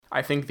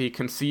I think the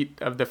conceit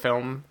of the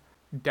film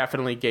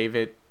definitely gave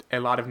it a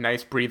lot of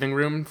nice breathing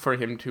room for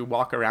him to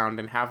walk around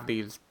and have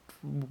these,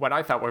 what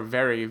I thought were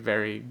very,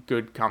 very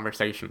good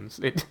conversations.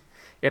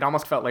 It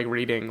almost felt like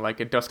reading like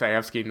a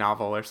Dostoevsky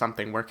novel or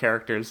something, where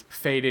characters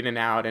fade in and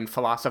out and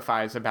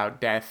philosophize about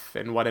death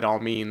and what it all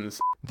means.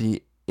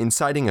 The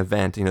inciting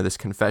event, this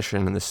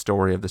confession and the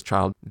story of this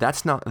child,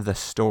 that's not the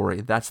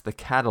story. That's the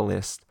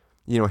catalyst.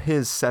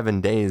 His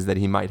 7 days that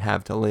he might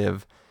have to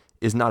live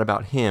is not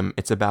about him.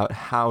 It's about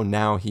how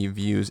now he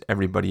views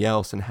everybody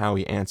else and how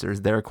he answers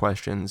their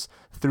questions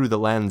through the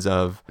lens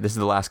of, this is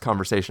the last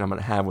conversation I'm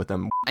going to have with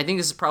them. I think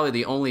this is probably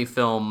the only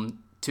film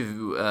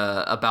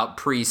about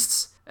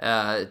priests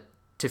to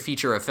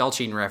feature a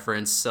Felching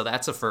reference, so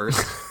that's a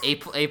first.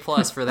 A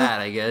plus for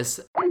that, I guess.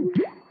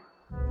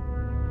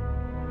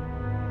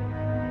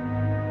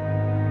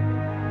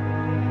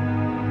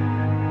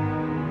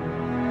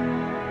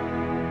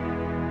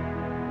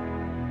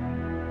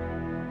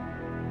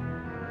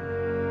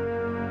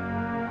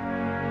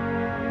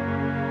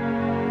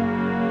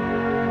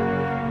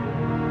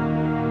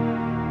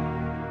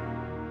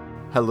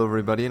 Hello,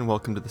 everybody, and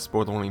welcome to the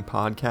Spoiler Warning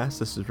Podcast.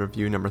 This is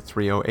review number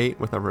 308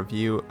 with a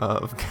review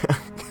of Calvary.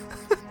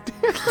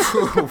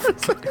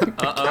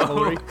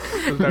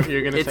 Is that what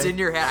you're gonna It's say? in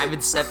your head. I've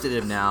accepted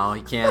him now.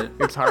 You can't.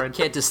 It's hard.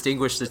 Can't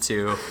distinguish the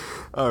two.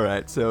 All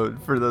right, so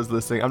for those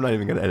listening, I'm not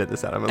even going to edit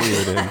this out. I'm going to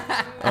leave it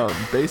in.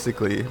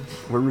 Basically,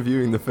 we're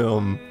reviewing the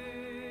film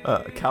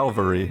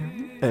Calvary,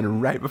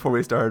 and right before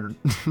we started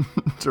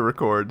to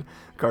record,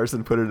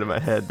 Carson put it in my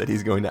head that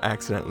he's going to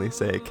accidentally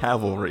say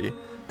cavalry,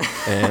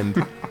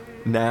 and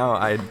now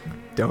I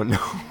don't know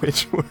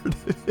which word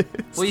it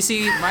is. Well, you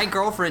see, my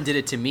girlfriend did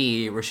it to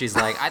me, where she's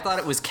like, I thought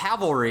it was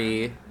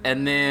cavalry,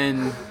 and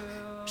then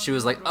she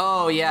was like,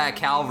 oh yeah,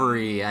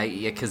 Calvary,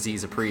 because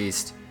he's a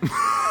priest. See,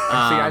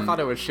 I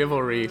thought it was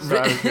chivalry, so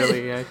I was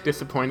really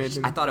disappointed.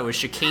 I thought it was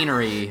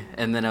chicanery,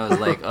 and then I was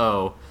like,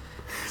 oh.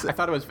 I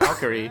thought it was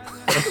Valkyrie.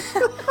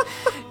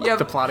 Yeah,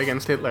 The plot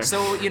against Hitler.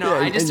 So,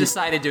 I just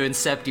decided to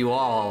incept you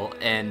all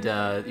and,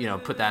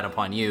 put that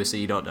upon you so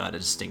you don't know how to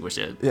distinguish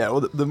it. Yeah,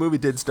 well, the movie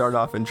did start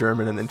off in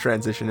German and then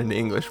transition into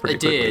English pretty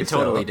quickly. It did,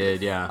 totally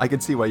did, yeah. I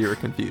could see why you were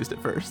confused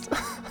at first.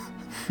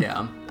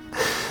 Yeah.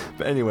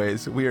 But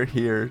anyways, we are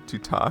here to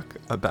talk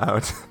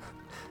about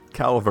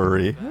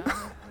Calvary.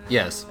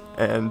 Yes.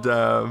 And,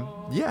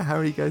 how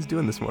are you guys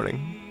doing this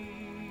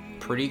morning?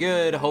 Pretty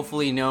good.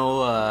 Hopefully we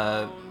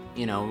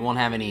won't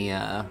have any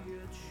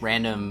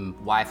random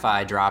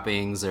Wi-Fi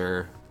droppings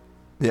or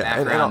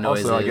background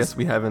noises. Also, I guess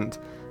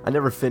I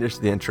never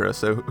finished the intro,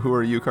 so who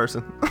are you,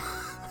 Carson?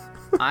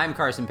 I'm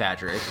Carson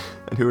Patrick.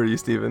 And who are you,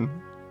 Steven?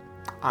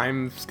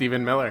 I'm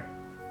Stephen Miller.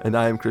 And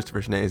I am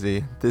Christopher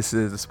Schnese. This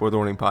is the Spoiler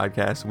Warning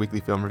Podcast, weekly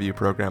film review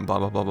program, blah,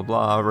 blah, blah, blah,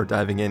 blah. We're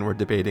diving in, we're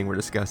debating, we're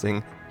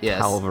discussing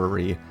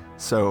Calvary.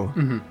 So,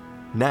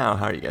 Now,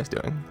 how are you guys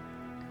doing?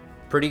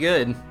 Pretty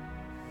good.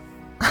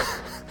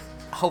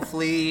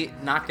 Hopefully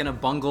not going to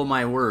bungle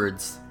my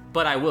words,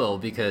 but I will,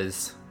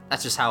 because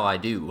that's just how I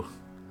do.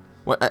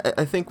 Well,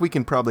 I think we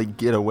can probably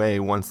get away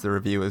once the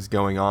review is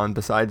going on.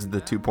 Besides the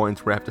 2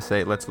 points where I have to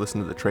say, let's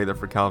listen to the trailer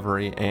for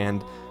Calvary,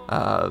 and,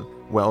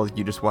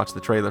 you just watched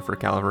the trailer for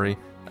Calvary.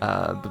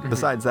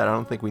 Besides that, I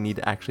don't think we need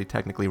to actually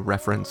technically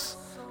reference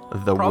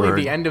the Probably word.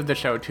 the end of the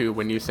show, too,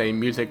 when you say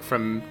music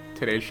from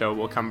today's show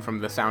will come from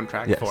the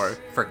soundtrack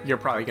for you're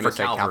probably going to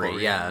say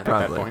Calvary. Yeah. At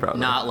that point. Probably.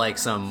 Not like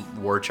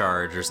some war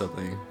charge or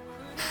something.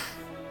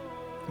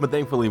 But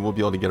thankfully, we'll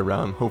be able to get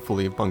around,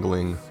 hopefully,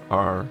 bungling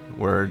our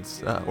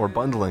words, or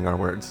bundling our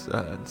words,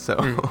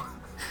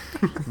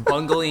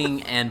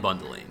 Bungling and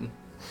bundling.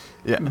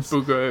 Yes.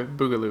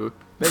 Boogaloo.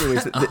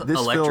 Anyways,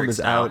 this film is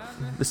style. out.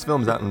 This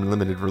film is out in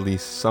limited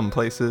release some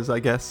places, I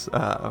guess.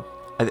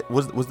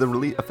 Was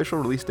the official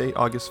release date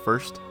August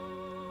 1st?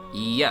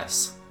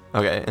 Yes.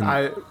 Okay.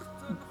 And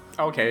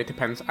Okay, it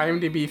depends.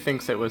 IMDb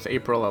thinks it was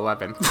April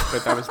 11th,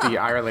 but that was the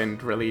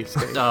Ireland release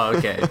date. Oh,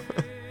 okay.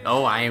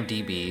 Oh,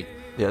 IMDb.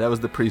 yeah, that was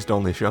the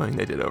priest-only showing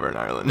they did over in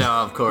Ireland. No,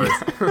 of course.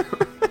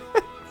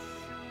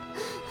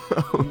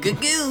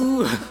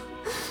 Goo.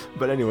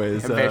 But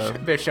anyways,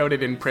 They showed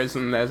it in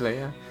prison as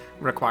a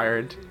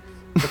required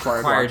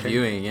watching.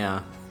 viewing,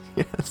 yeah.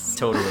 yes.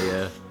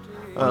 Totally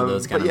one of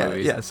those kind of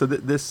movies. Yeah. So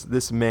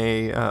this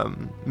may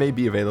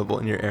be available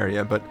in your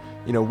area, but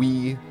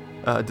we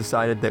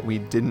decided that we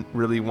didn't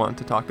really want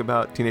to talk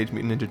about Teenage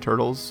Mutant Ninja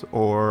Turtles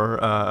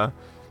or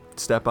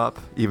Step Up,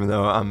 even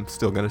though I'm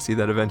still going to see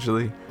that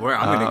eventually. Where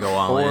I'm going to go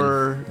all in.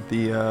 Or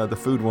the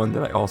food one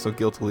that I also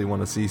guiltily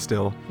want to see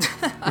still.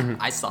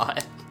 I saw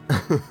it.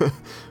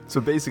 So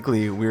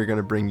basically, we're going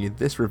to bring you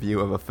this review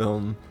of a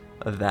film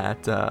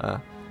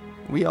that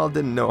we all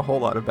didn't know a whole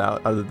lot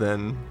about, other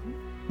than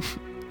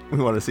we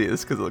want to see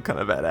this because it looked kind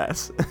of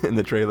badass in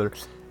the trailer.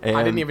 And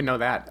I didn't even know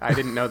that. I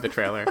didn't know the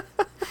trailer.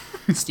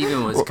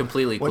 Steven was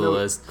completely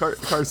clueless.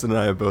 Carson and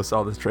I both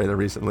saw this trailer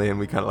recently, and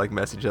we kind of like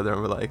messaged each other,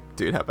 and we're like,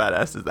 dude, how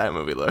badass does that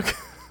movie look?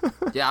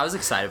 Yeah, I was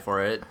excited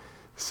for it.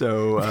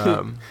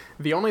 So,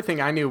 The only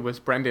thing I knew was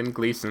Brendan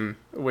Gleeson,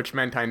 which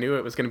meant I knew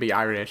it was going to be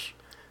Irish.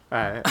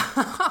 And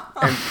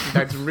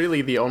that's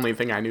really the only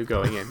thing I knew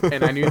going in.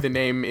 And I knew the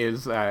name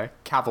is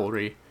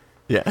Cavalry.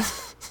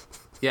 Yes.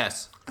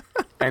 Yes.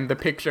 And the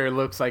picture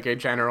looks like a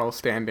general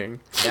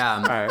standing.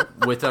 Yeah,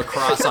 with a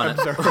cross on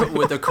it,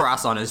 with a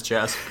cross on his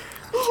chest.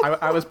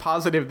 I was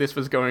positive this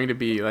was going to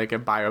be like a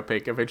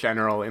biopic of a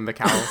general in the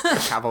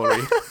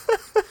cavalry.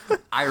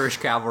 Irish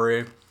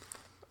cavalry.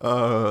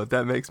 Oh,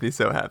 that makes me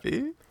so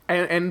happy.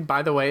 And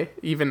by the way,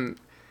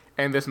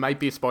 and this might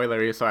be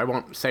spoilery, so I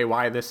won't say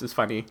why this is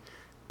funny,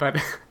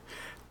 but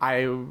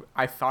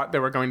I thought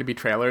there were going to be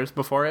trailers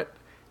before it,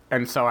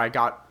 and so I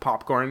got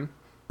popcorn,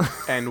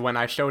 and when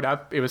I showed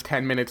up, it was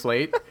 10 minutes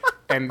late,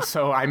 and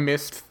so I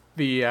missed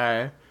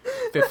the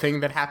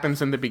thing that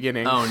happens in the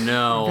beginning. Oh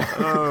no.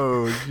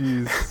 Oh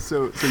jeez.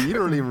 So you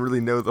don't even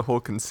really know the whole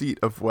conceit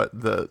of what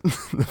the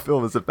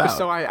film is about.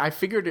 So I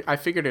figured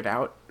it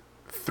out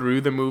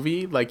through the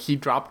movie. Like, he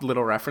dropped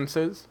little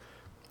references,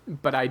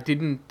 but I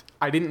didn't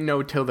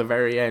know till the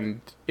very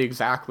end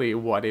exactly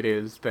what it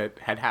is that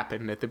had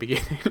happened at the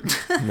beginning.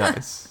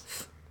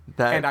 Nice.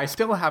 And I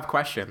still have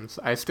questions.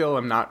 I still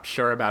am not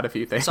sure about a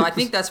few things. So I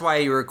think that's why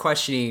you were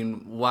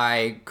questioning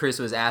why Chris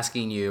was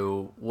asking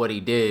you what he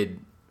did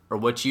or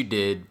what you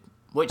did,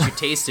 what you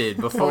tasted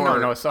before. Oh,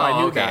 no. So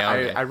I knew okay, that.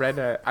 okay.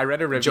 I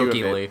read a review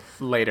Jokingly. of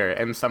it later,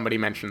 and somebody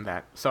mentioned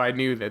that. So I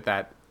knew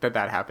that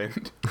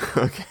happened.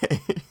 Okay.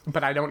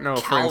 But I don't know.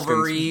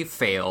 Calvary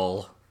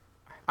fail.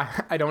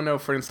 I don't know,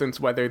 for instance,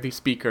 whether the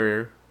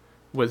speaker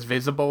was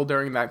visible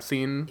during that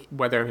scene,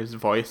 whether his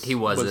voice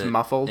was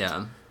muffled.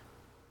 Yeah.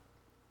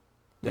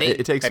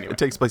 It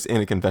takes place in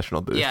a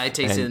confessional booth. Yeah, it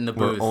takes it in the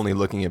booth. We're only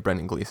looking at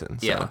Brendan Gleeson.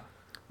 So. Yeah.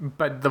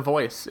 But the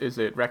voice, is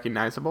it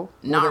recognizable?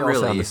 Not They all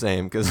really. sound the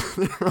same because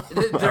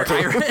They're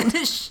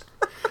Irish.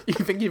 You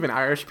think even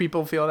Irish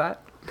people feel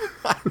that?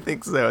 I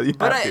think so. You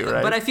But have to,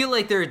 right? But I feel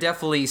like there are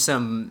definitely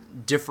some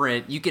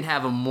different. You can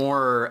have a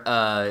more,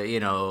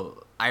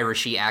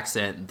 Irishy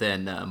accent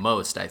than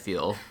most. I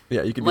feel.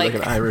 Yeah, you could be like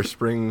an Irish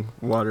spring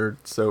water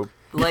soap.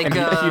 Like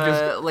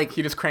And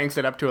he just cranks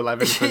it up to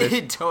 11 for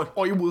this.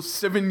 I was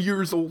 7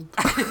 years old.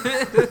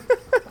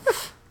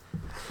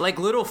 Like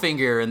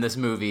Littlefinger in this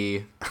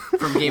movie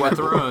from Game of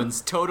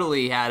Thrones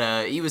totally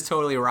he was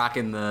totally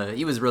rocking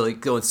he was really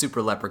going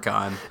super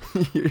leprechaun.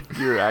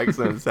 Your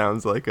accent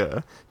sounds like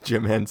a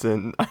Jim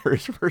Henson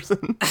Irish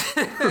person.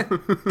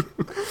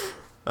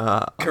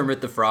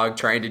 Kermit the Frog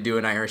trying to do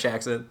an Irish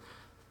accent.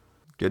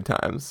 Good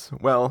times.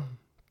 Well,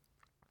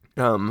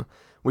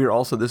 we are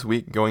also this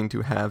week going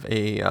to have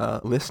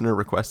a listener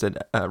requested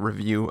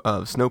review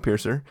of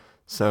Snowpiercer.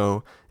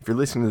 So if you're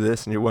listening to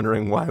this and you're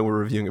wondering why we're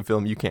reviewing a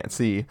film you can't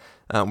see,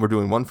 we're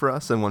doing one for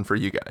us and one for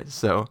you guys.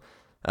 So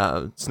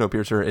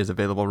Snowpiercer is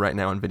available right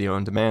now on video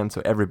on demand,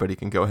 so everybody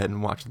can go ahead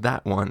and watch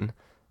that one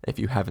if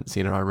you haven't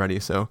seen it already.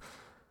 So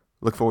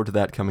look forward to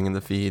that coming in the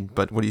feed.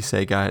 But what do you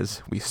say,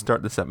 guys? We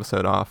start this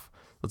episode off.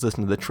 Let's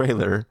listen to the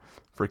trailer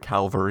for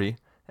Calvary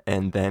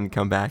and then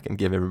come back and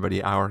give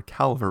everybody our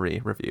Calvary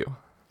review.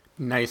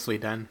 Nicely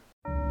done.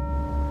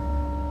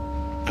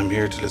 I'm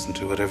here to listen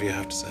to whatever you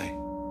have to say.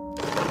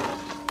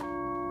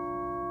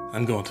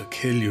 I'm going to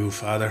kill you,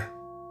 Father.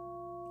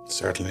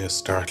 Certainly a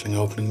startling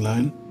opening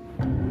line.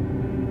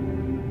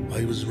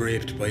 I was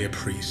raped by a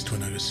priest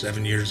when I was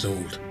 7 years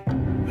old.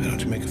 Why don't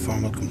you make a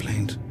formal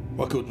complaint?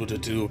 What good would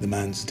it do? The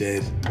man's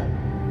dead.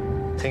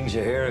 Things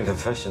you hear in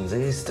confessions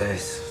these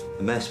days.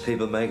 The mess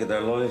people make of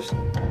their lives.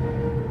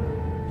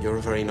 You're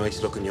a very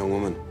nice-looking young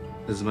woman.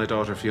 This is my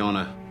daughter,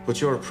 Fiona. But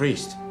you're a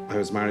priest. I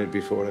was married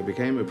before I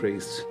became a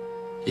priest.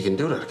 You can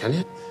do that, can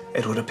you?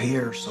 It would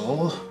appear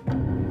so.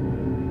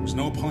 There's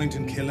no point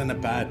in killing a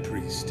bad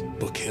priest,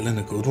 but killing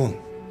a good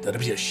one, that'd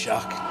be a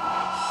shock.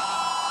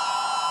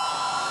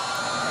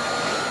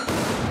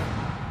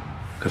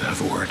 Could I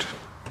have a word?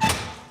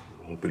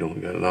 Hope we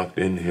don't get locked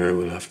in here.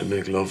 We'll have to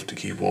make love to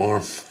keep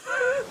warm.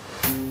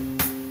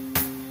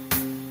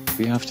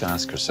 We have to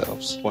ask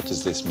ourselves, what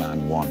does this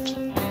man want?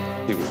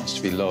 He wants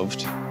to be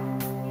loved.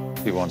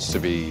 He wants to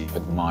be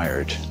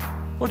admired.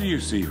 What do you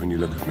see when you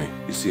look at me?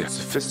 You see a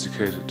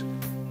sophisticated,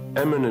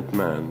 eminent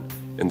man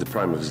in the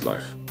prime of his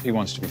life. He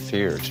wants to be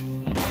feared.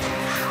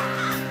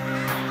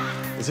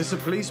 Is this a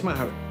police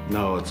matter?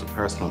 No, it's a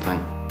personal thing.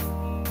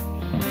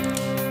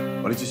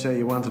 What did you say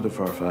you wanted it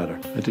for, Father?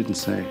 I didn't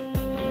say.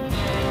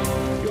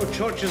 Your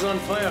church is on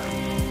fire.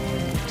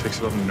 It takes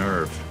a lot of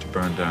nerve to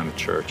burn down a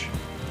church.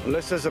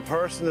 Unless there's a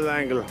personal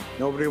angle,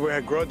 nobody will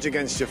have a grudge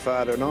against your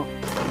father, no?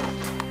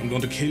 I'm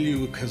going to kill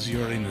you because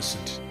you're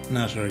innocent.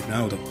 Not right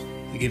now, though.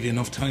 I give you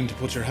enough time to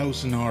put your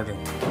house in order.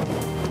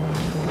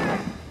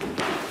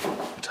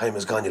 The time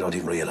is gone, you don't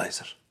even realise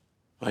it.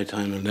 My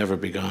time will never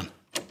be gone.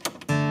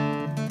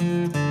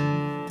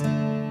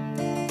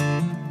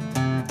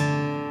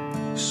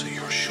 So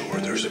you're sure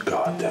there's a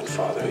God then,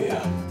 Father,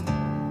 yeah?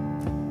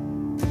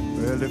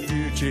 Well, the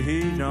future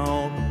he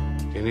knows.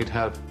 Do you need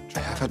help? I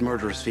have had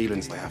murderous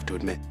feelings, I have to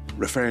admit.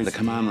 Referring to the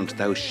commandment,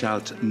 thou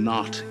shalt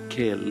not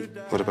kill.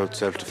 What about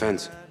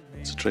self-defense?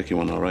 It's a tricky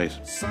one, all right.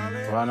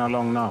 Run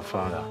along now,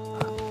 Father.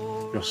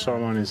 Your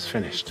sermon is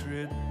finished.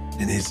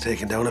 He needs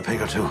taking down a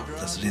peg or two.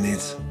 That's what he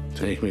needs.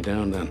 Take me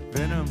down then.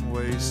 Venom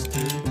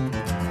wasted.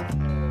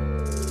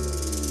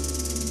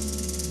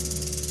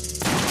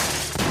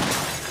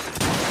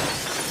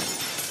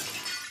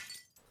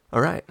 All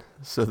right,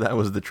 so that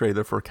was the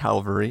trailer for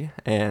Calvary,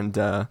 and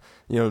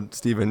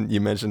Stephen, you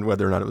mentioned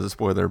whether or not it was a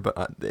spoiler,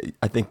 but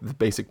I think the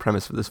basic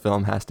premise for this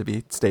film has to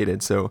be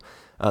stated. So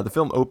the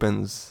film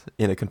opens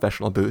in a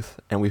confessional booth,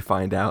 and we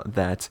find out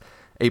that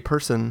a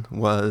person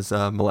was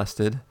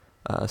molested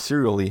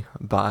serially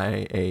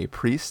by a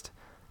priest,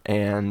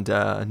 and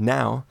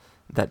now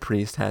that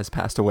priest has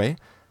passed away,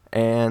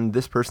 and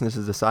this person has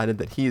decided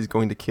that he is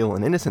going to kill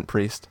an innocent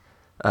priest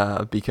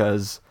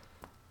because...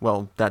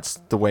 well, that's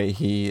the way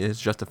he is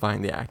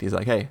justifying the act. He's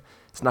like, hey,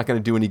 it's not going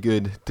to do any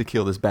good to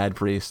kill this bad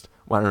priest.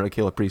 Why don't I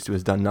kill a priest who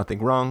has done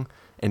nothing wrong?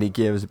 And he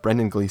gives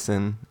Brendan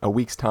Gleeson a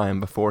week's time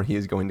before he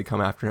is going to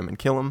come after him and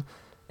kill him.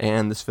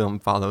 And this film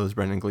follows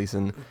Brendan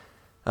Gleeson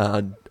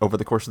over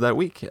the course of that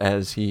week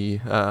as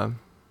he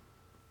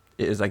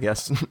is, I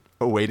guess,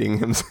 awaiting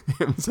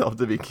himself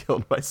to be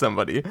killed by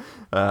somebody.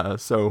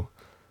 So,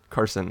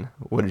 Carson,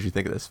 what did you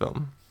think of this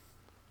film?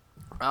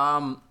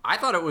 I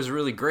thought it was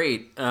really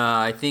great.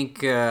 I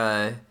think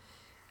I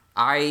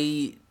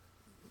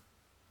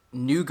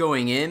knew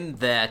going in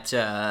that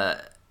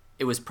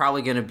it was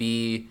probably going to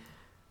be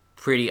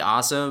pretty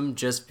awesome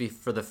just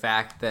for the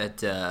fact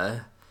that...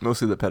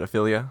 mostly the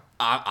pedophilia.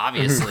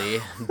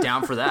 Obviously.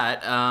 Down for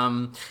that.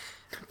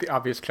 The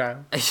obvious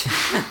child.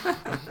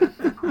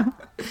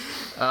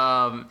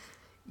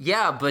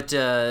 Yeah, but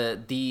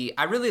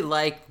I really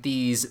like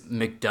these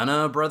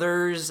McDonough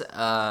brothers.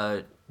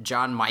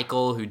 John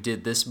Michael, who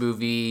did this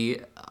movie,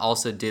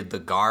 also did The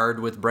Guard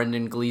with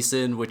Brendan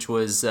Gleeson, which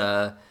was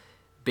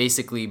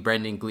basically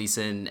Brendan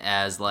Gleeson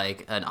as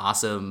like an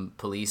awesome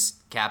police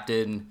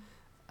captain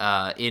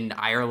in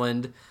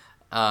Ireland.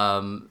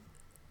 And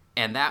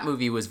that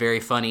movie was very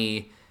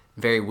funny,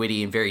 very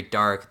witty, and very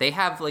dark. They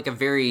have like a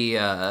very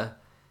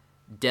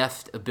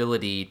deft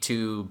ability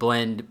to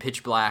blend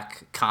pitch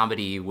black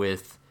comedy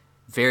with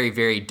very,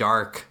 very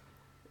dark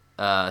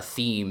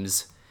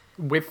themes.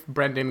 With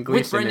Brendan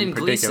Gleeson in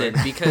particular.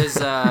 Because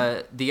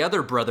the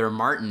other brother,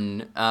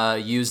 Martin,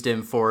 used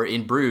him for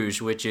In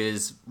Bruges, which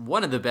is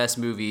one of the best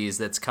movies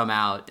that's come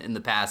out in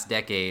the past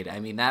decade. I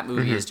mean, that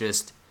movie is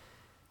just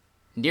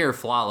near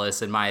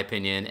flawless, in my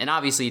opinion. And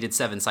obviously he did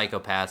Seven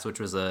Psychopaths, which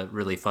was a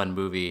really fun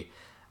movie.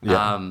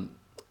 Yeah.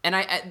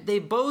 And they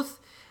both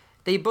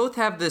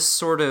have this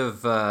sort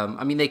of...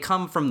 they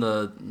come from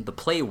the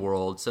play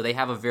world, so they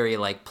have a very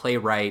like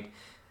playwright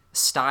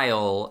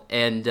style,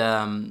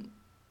 and...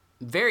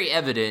 very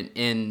evident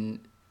in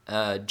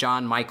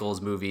John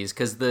Michael's movies,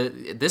 because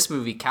this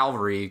movie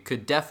Calvary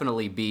could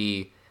definitely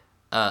be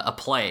a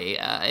play.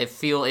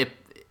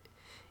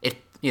 It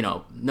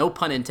no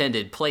pun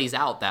intended, plays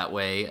out that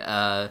way.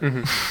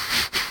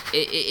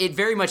 It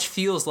very much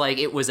feels like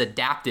it was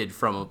adapted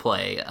from a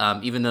play,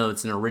 even though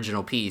it's an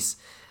original piece.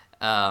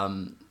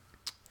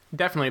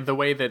 Definitely the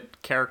way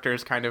that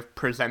characters kind of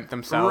present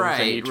themselves,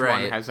 and each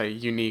one has a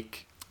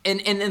unique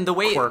and the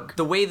way quirk.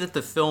 The way that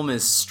the film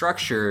is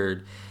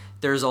structured.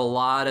 There's a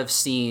lot of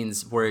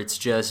scenes where it's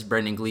just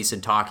Brendan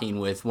Gleeson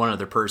talking with one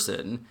other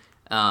person.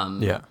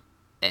 And,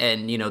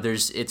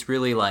 it's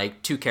really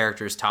like two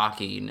characters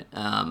talking.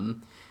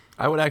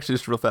 I would actually,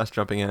 just real fast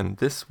jumping in,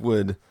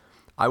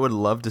 I would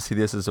love to see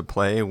this as a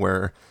play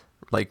where,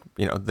 like,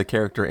 the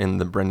character in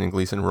the Brendan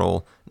Gleeson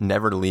role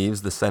never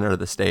leaves the center of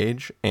the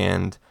stage,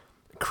 and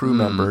crew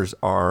members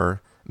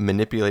are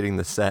manipulating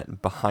the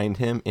set behind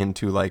him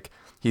into, like,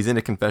 he's in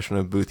a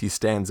confessional booth, he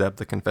stands up,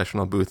 the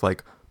confessional booth,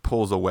 like,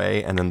 pulls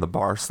away, and then the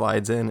bar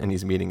slides in and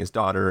he's meeting his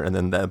daughter, and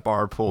then that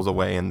bar pulls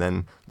away, and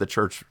then the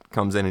church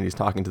comes in and he's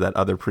talking to that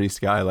other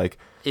priest guy. Like,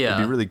 it'd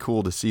be really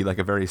cool to see like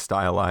a very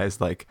stylized,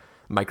 like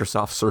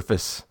Microsoft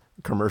Surface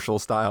commercial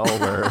style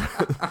where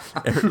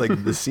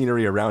like the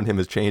scenery around him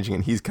is changing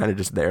and he's kind of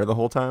just there the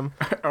whole time.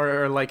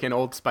 Or like an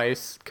Old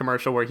Spice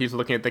commercial where he's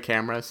looking at the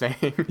camera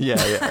saying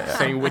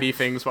saying witty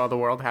things while the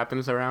world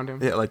happens around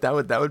him. Yeah, like that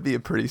would be a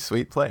pretty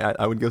sweet play.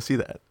 I would go see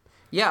that.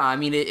 Yeah, I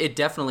mean it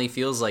definitely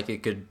feels like they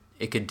could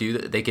do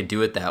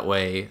it that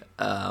way,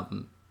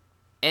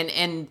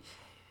 and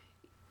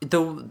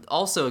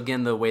also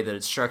again the way that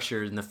it's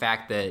structured and the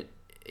fact that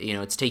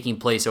it's taking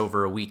place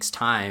over a week's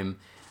time,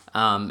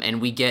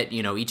 and we get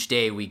each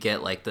day we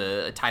get like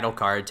the title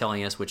card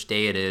telling us which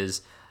day it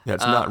is. Yeah,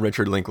 it's not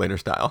Richard Linklater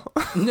style.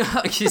 No,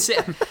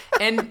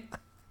 and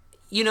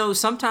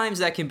sometimes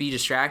that can be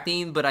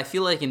distracting, but I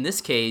feel like in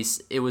this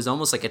case it was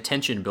almost like a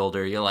tension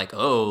builder. You're like,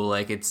 oh,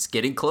 like it's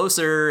getting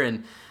closer,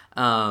 and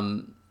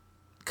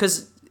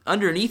because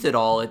underneath it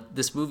all,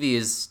 this movie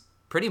is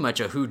pretty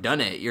much a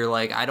whodunit. You're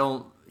like,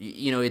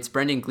 it's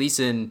Brendan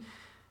Gleeson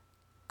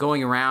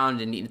going around,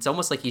 and it's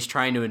almost like he's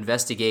trying to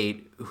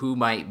investigate who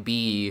might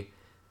be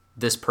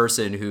this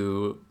person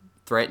who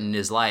threatened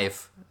his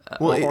life.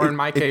 Or in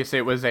my case,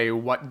 it was a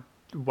what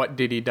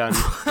did he done?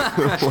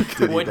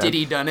 What did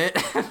he done it?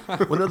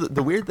 Well, no,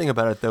 the weird thing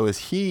about it, though, is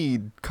he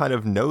kind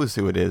of knows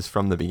who it is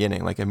from the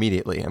beginning, like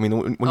immediately. I mean,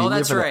 when you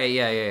that's right.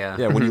 Yeah.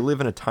 Yeah, when you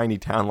live in a tiny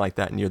town like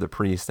that and you're the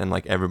priest and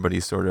like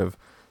everybody's sort of,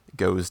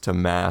 goes to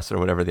mass or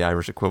whatever the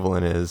Irish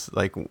equivalent is,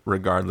 like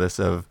regardless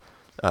of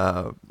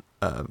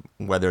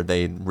whether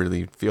they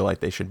really feel like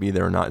they should be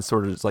there or not. It's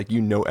sort of, it's like,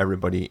 you know,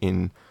 everybody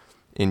in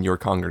your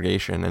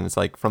congregation, and it's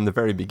like from the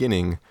very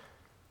beginning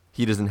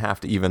he doesn't have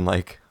to even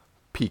like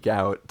peek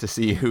out to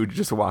see who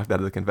just walked out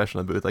of the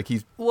confessional booth. Like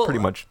he's pretty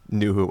much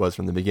knew who it was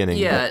from the beginning.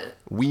 Yeah, but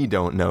we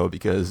don't know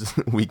because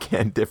we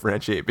can't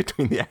differentiate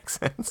between the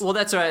accents. Well,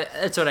 that's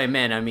what I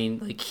meant. I mean,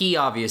 like, he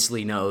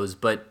obviously knows,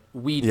 but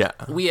we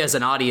as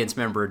an audience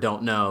member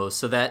don't know.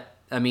 So that,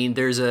 I mean,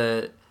 there's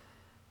a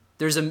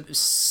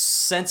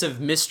sense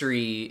of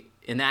mystery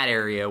in that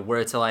area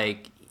where it's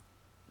like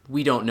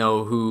we don't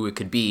know who it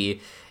could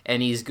be,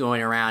 and he's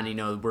going around. You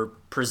know, we're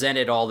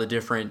presented all the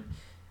different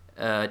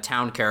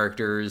town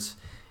characters,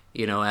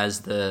 you know,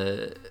 as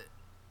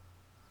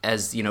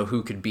you know,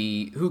 who could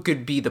be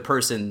the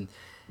person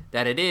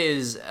that it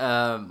is.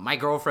 My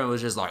girlfriend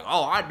was just like,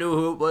 oh, I knew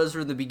who it was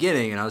from the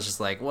beginning, and I was just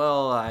like,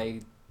 well,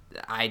 I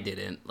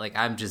didn't. Like,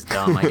 I'm just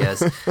dumb, I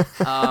guess.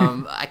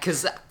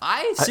 Because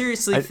I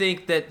seriously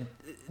think that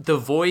the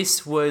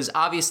voice was,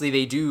 obviously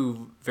they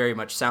do very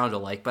much sound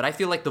alike, but I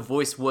feel like the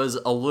voice was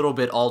a little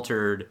bit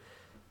altered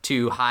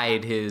to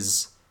hide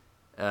his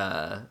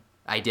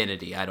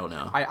identity. I don't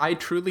know. I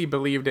truly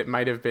believed it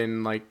might have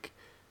been, like,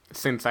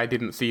 since I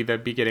didn't see the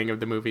beginning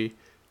of the movie,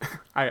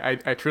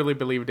 I truly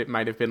believed it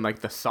might have been like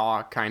the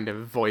Saw kind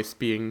of voice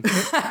being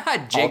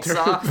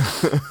Jigsaw.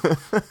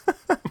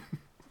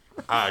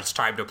 It's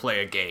time to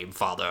play a game,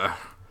 Father.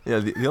 Yeah,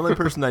 the only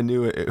person I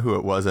knew who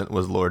it wasn't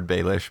was Lord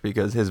Baelish,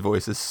 because his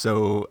voice is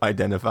so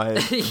identifiable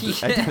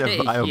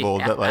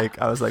that,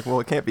 like, I was like, well,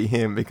 it can't be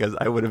him, because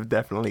I would have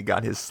definitely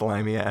got his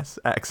slimy ass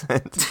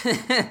accent.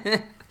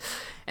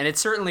 And it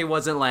certainly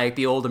wasn't like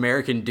the old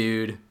American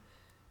dude.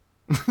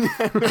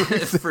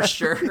 For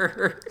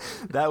sure.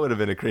 That would have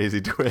been a crazy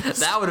twist.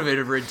 That would have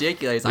been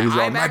ridiculous. Like,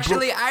 I'm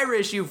actually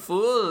Irish, you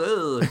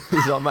fool.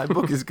 He's all, my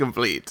book is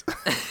complete.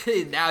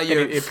 Now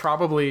you're... It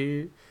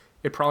probably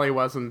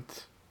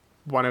wasn't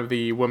one of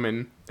the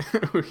women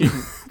who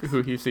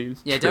he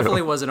sees. Yeah, it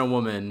definitely wasn't a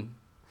woman.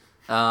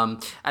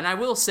 And I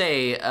will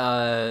say,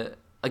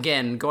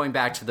 again, going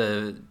back to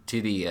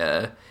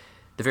the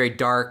very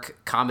dark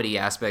comedy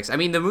aspects. I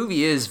mean, the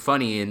movie is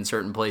funny in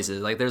certain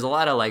places. Like, there's a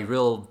lot of like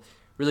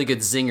really good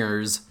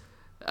zingers.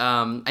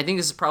 I think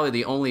this is probably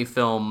the only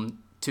film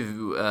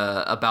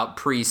about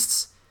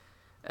priests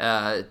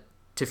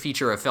to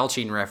feature a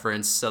Felching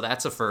reference, so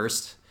that's a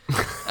first.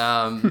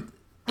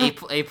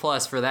 A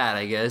plus for that,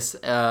 I guess.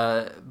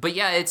 But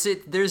yeah,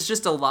 there's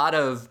just a lot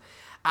of.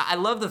 I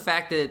love the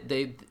fact that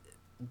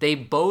they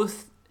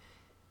both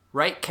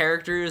write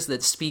characters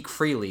that speak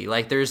freely.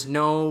 Like, there's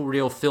no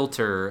real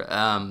filter,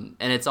 and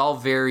it's all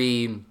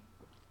very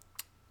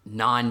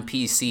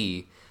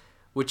non-PC,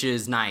 which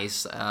is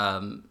nice.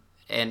 And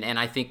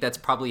I think that's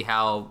probably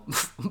how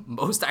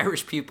most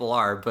Irish people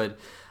are. But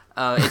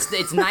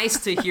it's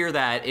nice to hear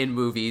that in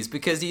movies,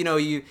 because, you know,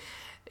 you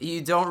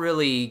don't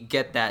really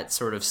get that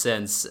sort of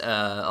sense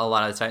a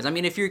lot of the times. I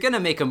mean, if you're going to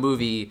make a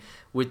movie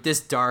with this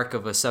dark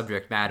of a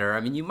subject matter, I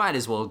mean, you might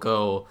as well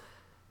go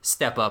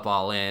step up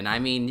all in. I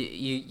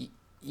mean,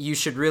 you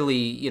should really,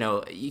 you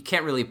know, you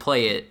can't really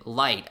play it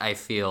light, I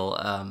feel.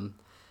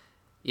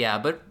 Yeah,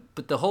 but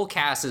the whole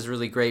cast is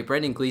really great.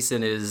 Brendan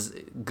Gleeson is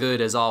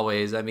good as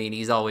always. I mean,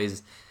 he's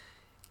always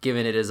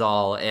given it his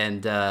all.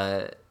 And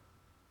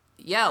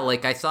yeah,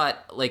 like, I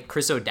thought, like,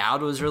 Chris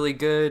O'Dowd was really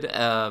good.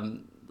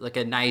 Like,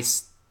 a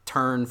nice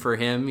turn for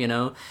him, you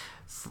know.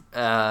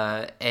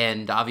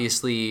 And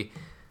obviously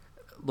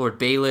Lord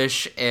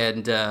Baelish,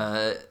 and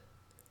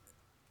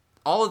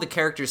all of the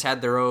characters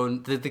had their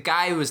own. The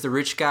guy who was the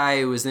rich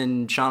guy who was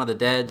in Shaun of the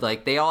Dead,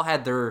 like, they all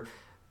had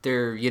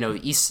their you know,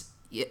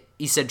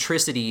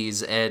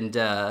 eccentricities, and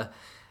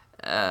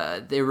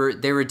they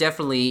were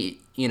definitely,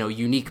 you know,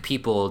 unique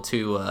people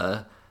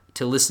to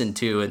listen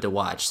to and to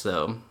watch.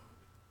 So,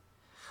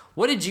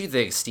 what did you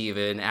think,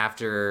 Steven,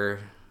 after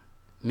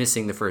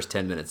missing the first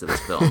 10 minutes of this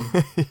film?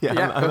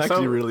 I'm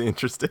actually really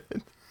interested.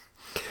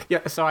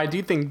 Yeah, so I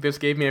do think this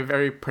gave me a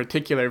very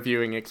particular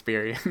viewing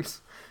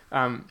experience.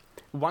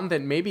 One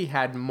that maybe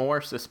had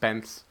more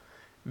suspense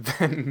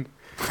than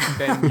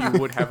you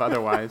would have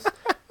otherwise.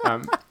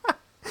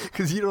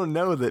 Because you don't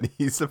know that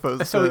he's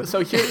supposed to...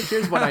 So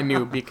here's what I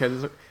knew,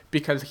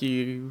 because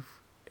he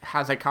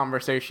has a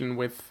conversation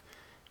with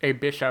a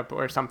bishop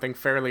or something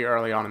fairly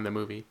early on in the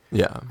movie.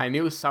 Yeah. I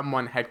knew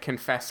someone had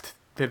confessed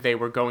that they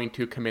were going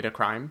to commit a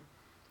crime,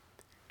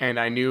 and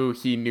I knew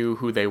he knew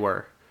who they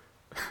were.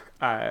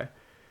 But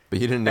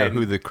you didn't know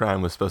who the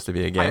crime was supposed to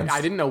be against.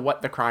 I didn't know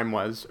what the crime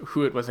was,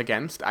 who it was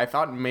against. I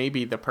thought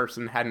maybe the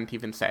person hadn't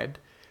even said.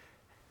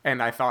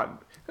 And I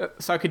thought...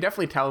 So I could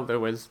definitely tell there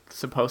was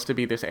supposed to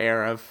be this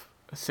air of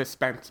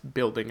suspense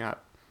building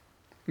up,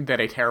 that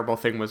a terrible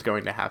thing was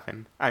going to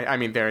happen. I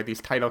mean, there are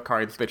these title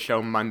cards that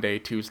show Monday,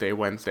 Tuesday,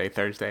 Wednesday,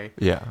 Thursday.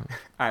 Yeah.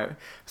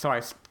 So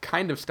I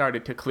kind of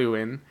started to clue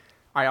in.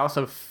 I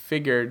also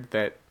figured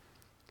that...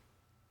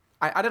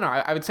 I don't know,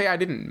 I would say I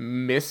didn't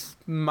miss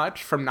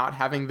much from not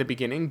having the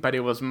beginning, but it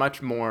was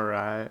much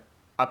more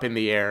up in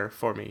the air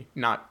for me.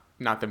 Not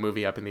not the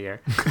movie Up in the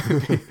Air.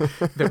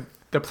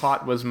 The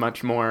plot was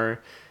much more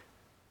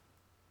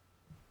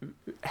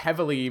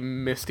heavily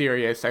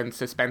mysterious and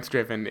suspense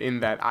driven in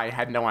that I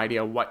had no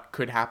idea what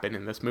could happen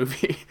in this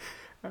movie.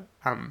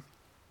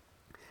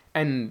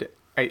 And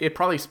it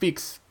probably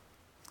speaks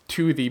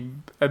to the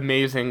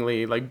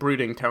amazingly like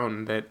brooding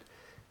tone that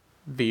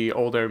the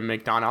older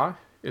McDonough,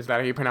 is that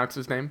how you pronounce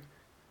his name?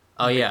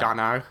 Oh yeah.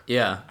 McDonough.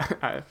 Yeah.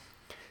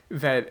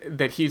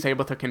 That he's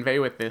able to convey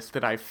with this,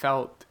 that I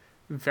felt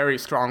very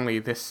strongly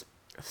this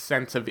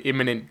sense of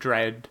imminent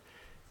dread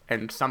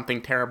and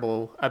something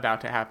terrible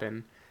about to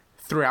happen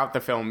throughout the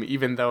film,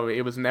 even though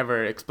it was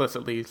never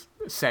explicitly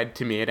said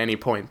to me at any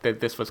point that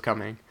this was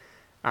coming.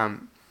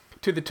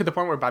 To the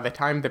point where by the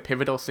time the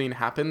pivotal scene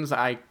happens,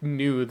 I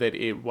knew that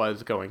it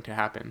was going to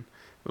happen.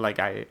 Like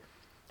I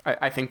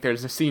think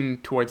there's a scene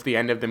towards the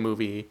end of the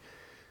movie,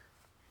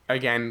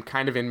 again,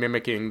 kind of in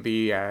mimicking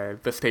the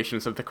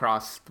Stations of the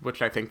Cross,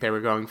 which I think they were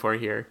going for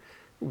here,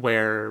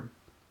 where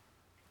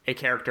a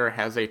character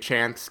has a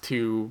chance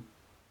to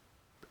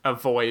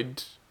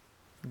avoid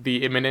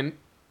the imminent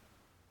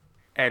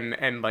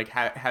and like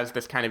has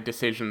this kind of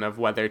decision of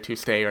whether to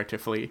stay or to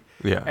flee.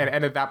 Yeah.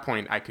 And at that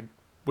point, I could,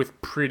 with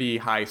pretty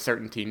high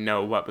certainty,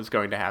 know what was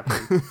going to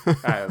happen.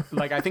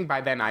 Like, I think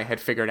by then I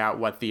had figured out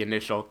what the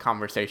initial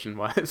conversation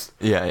was.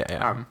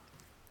 Yeah.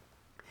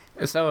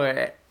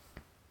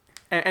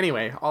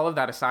 Anyway, all of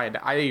that aside,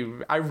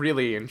 I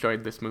really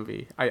enjoyed this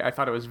movie. I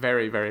thought it was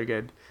very, very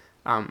good.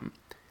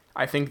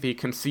 I think the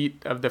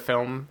conceit of the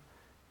film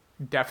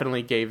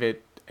definitely gave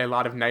it a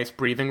lot of nice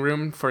breathing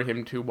room for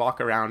him to walk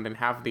around and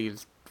have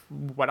these,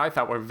 what I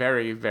thought were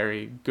very,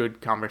 very good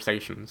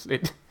conversations.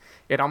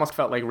 It almost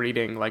felt like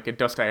reading like a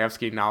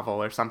Dostoevsky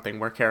novel or something,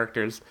 where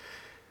characters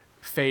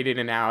fade in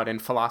and out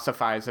and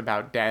philosophize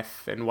about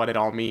death and what it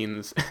all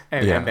means,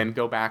 and then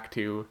go back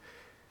to,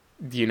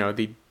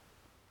 the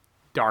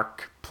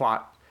dark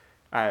plot.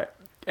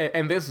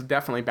 And this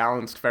definitely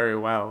balanced very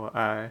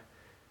well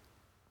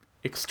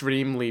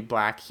extremely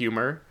black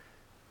humor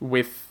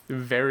with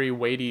very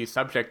weighty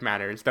subject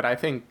matters that I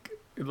think,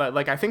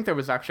 I think there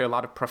was actually a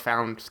lot of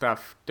profound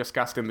stuff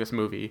discussed in this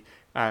movie,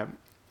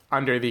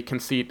 under the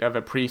conceit of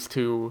a priest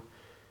who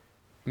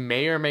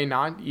may or may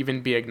not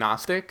even be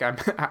agnostic.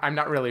 I'm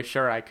not really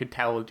sure. I could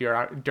tell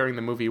during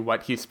the movie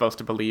what he's supposed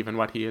to believe and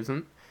what he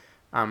isn't.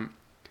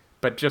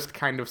 But just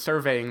kind of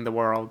surveying the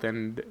world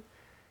and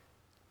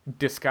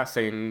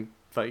discussing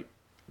like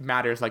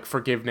matters like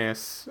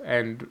forgiveness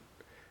and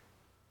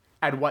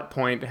at what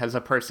point has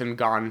a person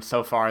gone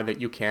so far that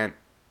you can't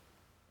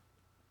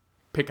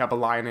pick up a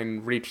line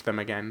and reach them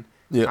again.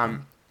 Yeah.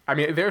 I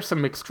mean, there's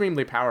some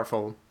extremely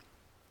powerful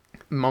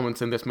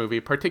moments in this movie,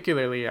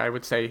 particularly I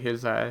would say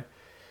his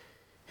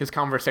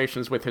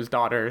conversations with his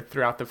daughter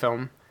throughout the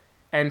film,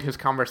 and his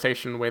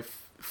conversation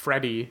with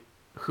Freddie,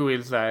 who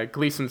is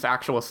Gleason's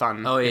actual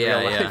son in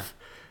real life.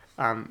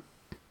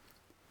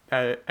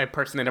 A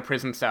person in a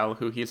prison cell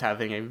who he's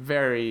having a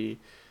very,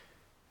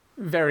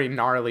 very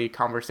gnarly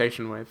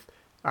conversation with.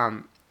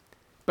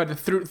 But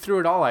through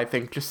it all, I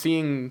think just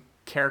seeing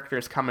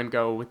characters come and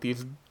go with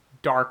these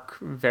dark,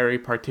 very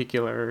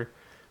particular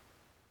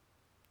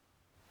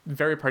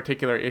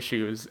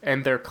issues,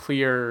 and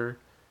the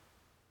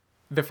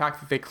fact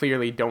that they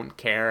clearly don't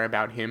care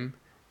about him.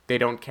 They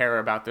don't care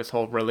about this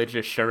whole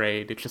religious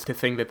charade. It's just a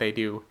thing that they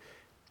do.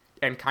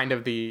 And kind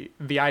of the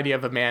idea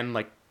of a man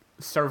like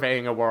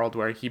surveying a world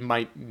where he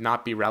might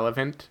not be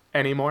relevant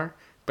anymore,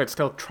 but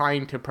still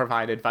trying to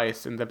provide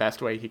advice in the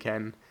best way he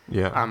can.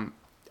 Yeah.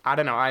 I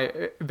don't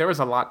know. There was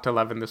a lot to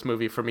love in this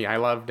movie for me. I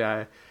loved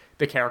the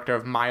character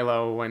of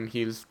Milo when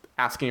he's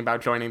asking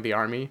about joining the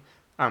army.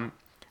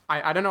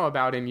 I don't know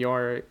about in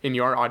your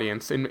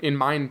audience. In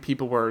mine,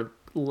 people were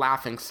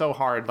laughing so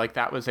hard, like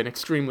that was an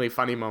extremely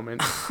funny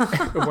moment.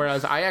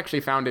 Whereas I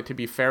actually found it to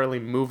be fairly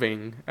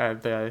moving,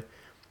 the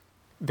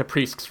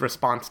priest's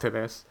response to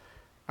this.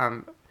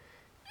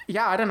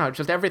 Yeah, I don't know,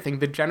 just everything,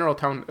 the general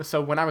tone.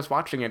 So when I was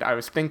watching it, I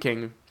was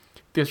thinking,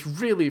 this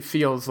really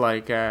feels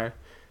like it's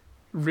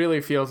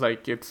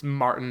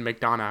Martin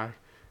McDonough.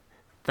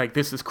 Like,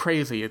 this is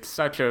crazy. It's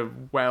such a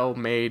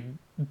well-made,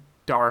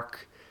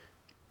 dark,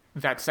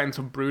 that sense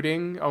of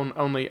brooding.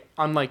 Only,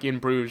 unlike in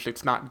Bruges,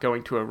 it's not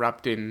going to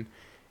erupt in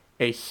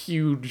a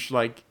huge,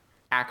 like,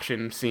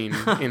 action scene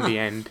in the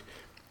end.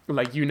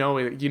 Like,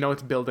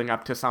 it's building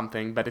up to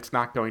something, but it's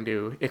not going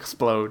to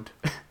explode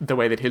the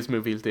way that his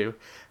movies do.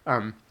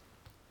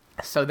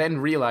 So then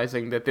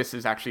realizing that this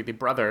is actually the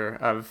brother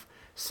of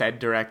said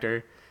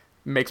director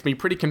makes me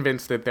pretty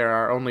convinced that there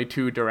are only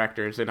two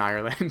directors in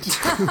Ireland.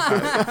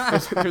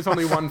 There's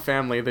only one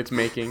family that's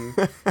making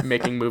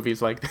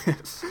movies like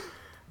this.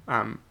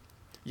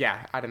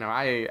 Yeah, I don't know.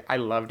 I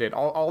loved it.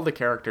 All the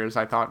characters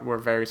I thought were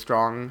very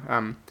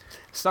strong.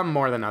 Some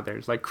more than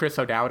others. Like Chris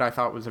O'Dowd, I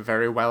thought was a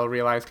very well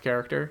realized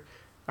character.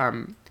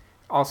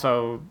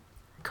 Also,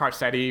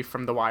 Carcetti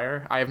from The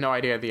Wire. I have no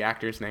idea the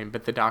actor's name,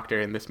 but the doctor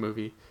in this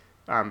movie.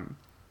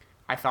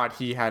 I thought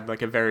he had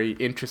like a very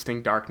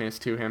interesting darkness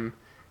to him.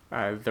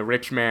 The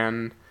rich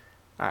man.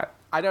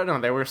 I don't know.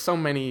 There were so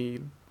many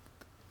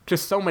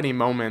just so many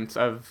moments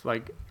of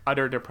like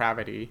utter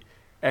depravity,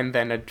 and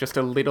then just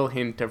a little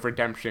hint of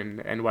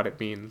redemption and what it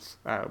means,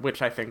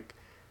 which I think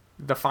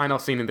the final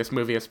scene in this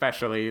movie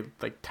especially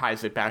like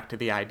ties it back to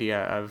the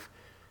idea of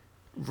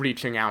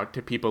reaching out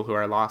to people who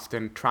are lost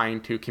and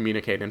trying to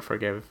communicate and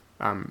forgive.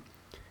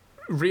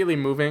 Really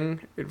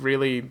moving. It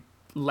really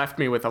left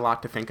me with a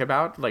lot to think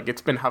about. Like,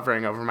 it's been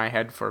hovering over my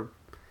head for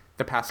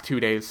the past 2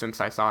 days since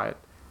I saw it.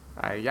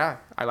 Yeah,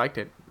 I liked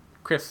it.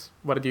 Chris,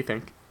 what did you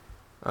think?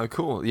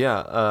 Cool.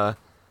 Yeah.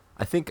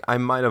 I think I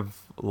might have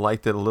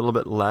liked it a little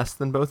bit less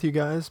than both you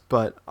guys,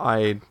 but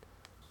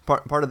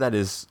part of that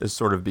is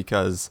sort of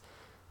because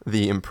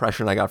the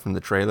impression I got from the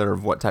trailer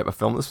of what type of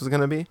film this was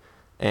going to be,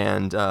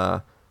 and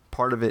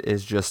part of it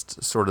is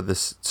just sort of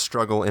this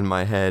struggle in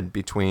my head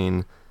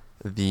between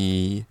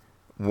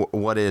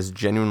what is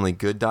genuinely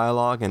good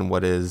dialogue and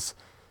what is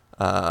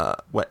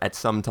what at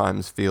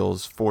sometimes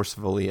feels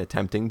forcefully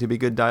attempting to be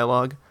good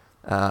dialogue.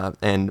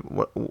 And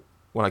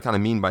what I kind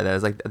of mean by that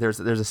is like there's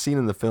a scene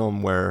in the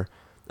film where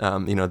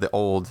the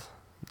old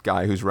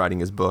guy who's writing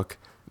his book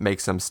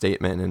makes some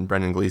statement, and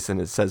Brendan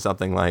Gleeson says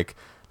something like,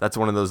 "That's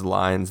one of those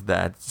lines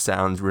that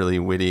sounds really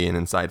witty and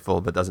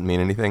insightful but doesn't mean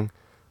anything."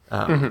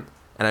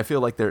 And I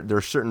feel like there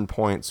are certain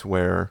points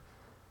where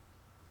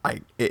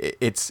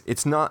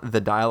it's not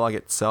the dialogue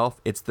itself,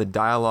 it's the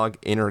dialogue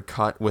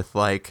intercut with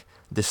like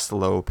this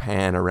slow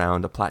pan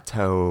around a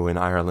plateau in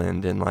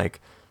Ireland and like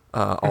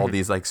all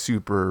these like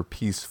super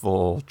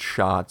peaceful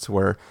shots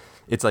where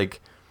it's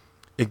like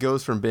it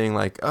goes from being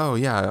like, oh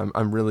yeah,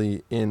 I'm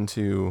really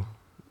into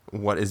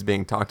what is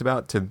being talked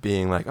about, to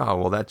being like, oh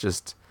well, that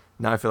just,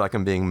 now I feel like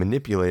I'm being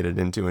manipulated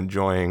into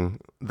enjoying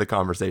the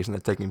conversation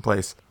that's taking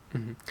place.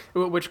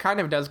 Which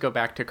kind of does go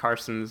back to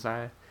Carson's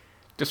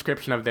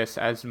description of this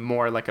as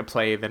more like a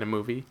play than a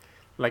movie.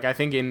 Like, I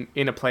think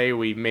in a play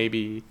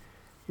we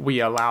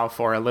allow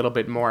for a little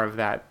bit more of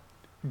that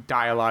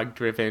dialogue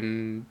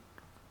driven,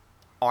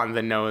 on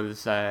the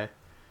nose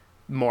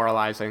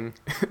moralizing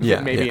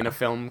that maybe in a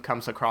film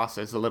comes across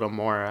as a little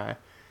more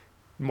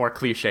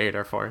cliched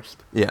or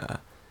forced. Yeah.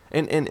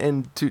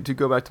 And to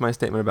go back to my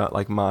statement about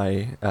like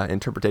my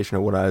interpretation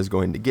of what I was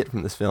going to get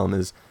from this film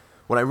is,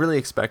 what I really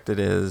expected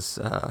is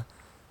a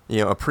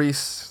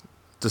priest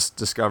just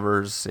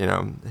discovers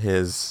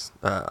his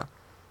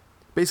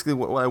basically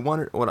what I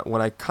wanted,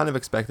 what I kind of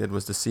expected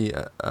was to see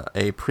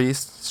a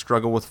priest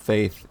struggle with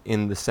faith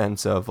in the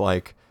sense of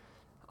like,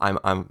 I'm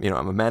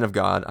a man of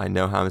God, I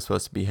know how I'm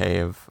supposed to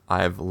behave,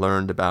 I've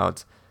learned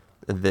about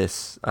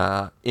this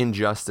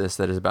injustice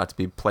that is about to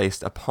be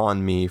placed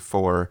upon me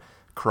for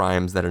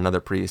crimes that another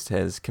priest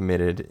has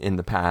committed in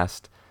the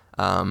past,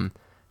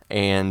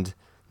 and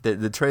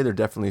the trailer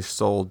definitely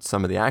sold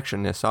some of the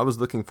action. So I was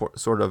looking for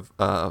sort of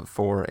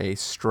for a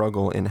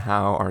struggle in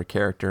how our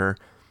character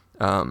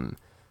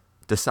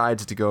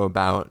decides to go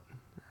about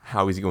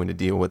how he's going to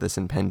deal with this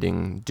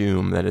impending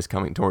doom that is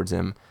coming towards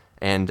him.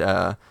 And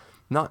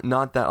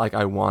not that like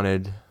I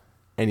wanted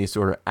any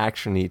sort of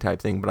action-y type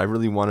thing, but I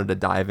really wanted to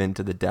dive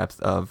into the depth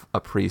of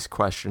a priest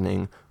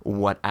questioning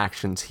what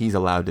actions he's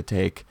allowed to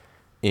take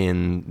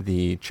in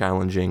the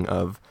challenging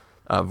of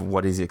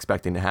what he's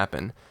expecting to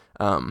happen.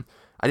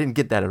 I didn't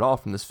get that at all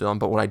from this film,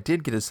 but what I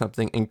did get is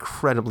something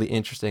incredibly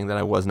interesting that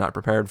I was not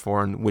prepared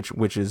for, and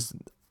which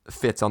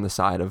fits on the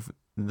side of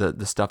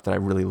the stuff that I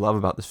really love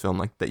about this film,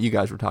 like that you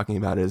guys were talking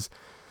about, is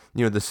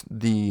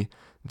the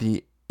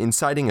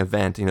inciting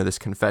event, this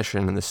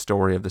confession and the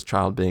story of this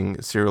child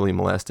being serially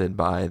molested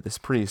by this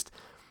priest.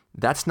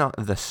 That's not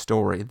the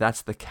story.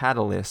 That's the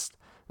catalyst.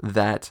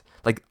 That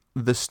like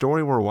the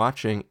story we're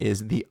watching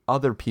is the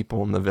other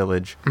people in the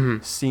village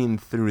seen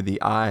through the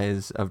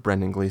eyes of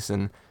Brendan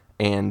Gleeson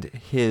and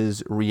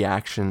his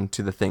reaction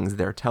to the things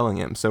they're telling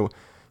him. So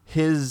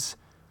his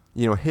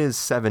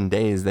 7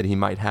 days that he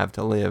might have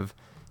to live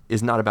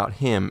is not about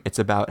him. It's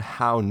about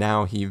how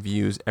now he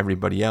views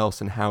everybody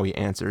else and how he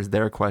answers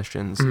their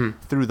questions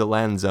through the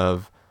lens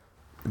of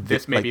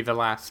this may be the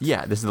last.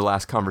 Yeah, this is the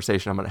last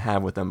conversation I'm going to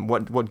have with them.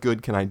 What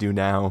good can I do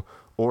now?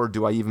 Or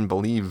do I even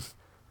believe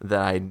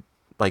that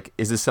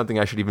is this something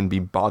I should even be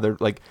bothered?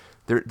 Like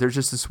there's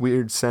just this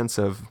weird sense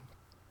of,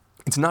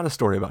 it's not a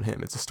story about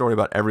him. It's a story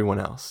about everyone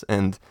else.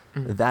 And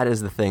that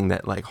is the thing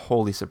that like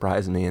wholly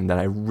surprised me and that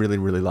I really,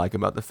 really like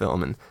about the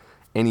film. And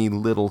any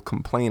little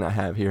complaint I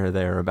have here or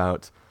there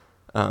about,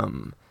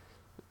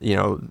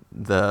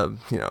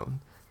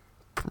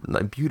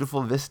 like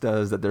beautiful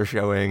vistas that they're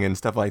showing and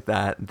stuff like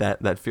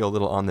that feel a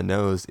little on the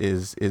nose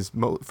is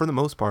for the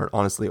most part,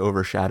 honestly,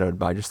 overshadowed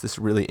by just this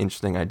really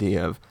interesting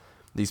idea of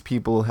these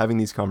people having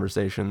these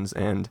conversations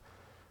and,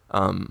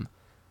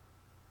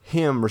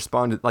 him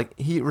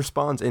he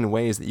responds in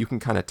ways that you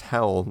can kind of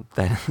tell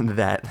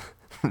that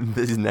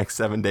these next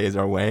 7 days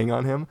are weighing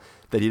on him,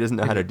 that he doesn't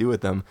know how to do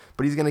with them,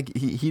 but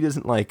he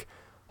doesn't like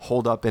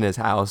hold up in his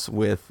house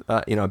with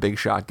a big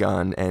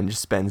shotgun and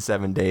just spend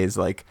 7 days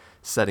like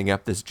setting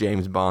up this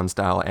James Bond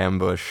style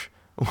ambush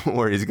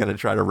where he's going to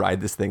try to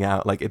ride this thing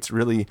out. Like, it's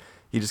really,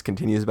 he just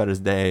continues about his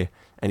day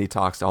and he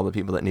talks to all the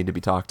people that need to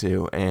be talked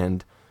to,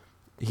 and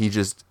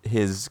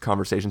his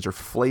conversations are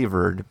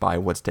flavored by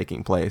what's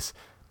taking place,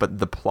 but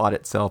the plot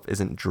itself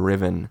isn't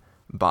driven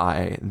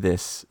by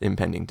this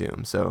impending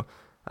doom. So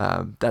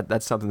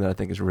that's something that I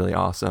think is really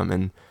awesome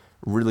and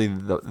really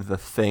the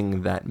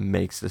thing that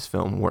makes this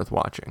film worth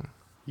watching.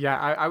 Yeah,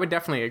 I would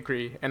definitely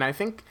agree. And I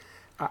think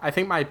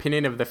my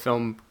opinion of the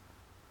film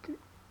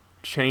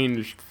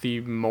changed the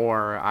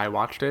more I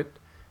watched it.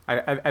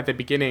 At the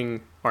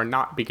beginning, or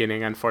not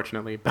beginning,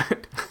 unfortunately,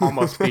 but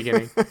almost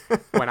beginning,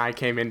 when I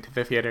came into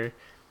the theater,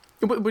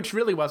 which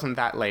really wasn't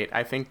that late.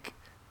 I think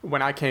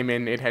when I came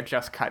in, it had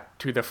just cut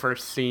to the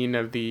first scene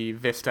of the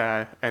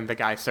vista and the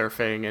guy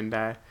surfing, and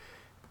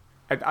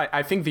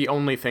I think the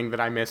only thing that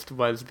I missed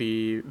was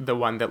the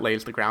one that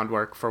lays the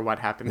groundwork for what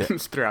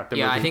happens throughout the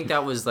movie. Yeah, I think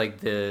that was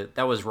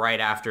that was right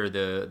after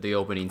the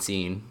opening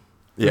scene.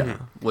 Yeah.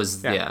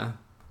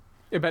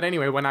 But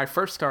anyway, when I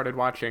first started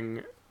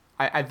watching,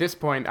 at this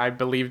point, I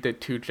believed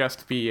it to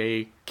just be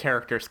a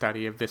character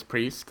study of this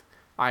priest.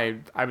 I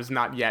was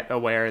not yet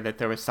aware that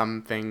there was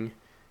something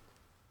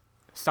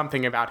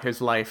about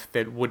his life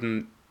that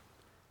wouldn't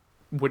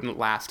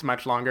last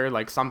much longer,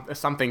 like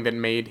something that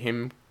made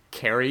him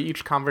carry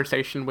each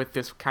conversation with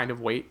this kind of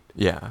weight.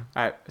 Yeah.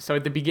 So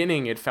at the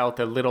beginning, it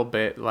felt a little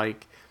bit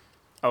like,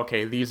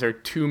 okay, these are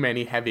too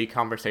many heavy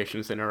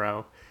conversations in a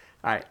row,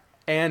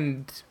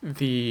 and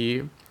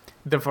the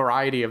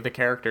variety of the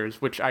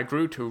characters, which I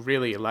grew to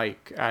really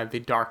like, the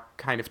dark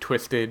kind of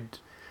twisted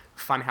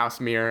funhouse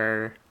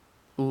mirror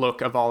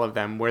look of all of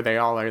them, where they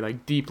all are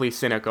like deeply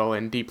cynical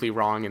and deeply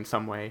wrong in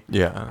some way.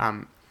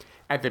 Yeah.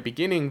 At the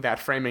beginning, that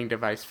framing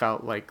device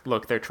felt like,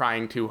 look, they're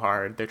trying too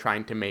hard. They're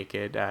trying to make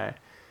it,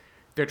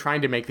 they're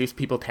trying to make these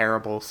people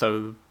terrible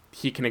so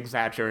he can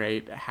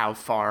exaggerate how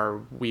far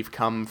we've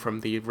come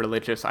from the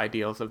religious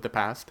ideals of the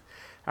past.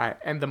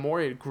 And the more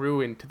it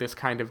grew into this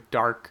kind of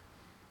dark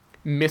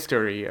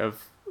mystery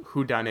of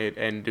who done it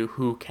and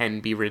who can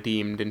be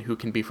redeemed and who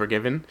can be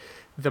forgiven,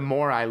 the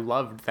more I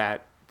loved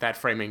that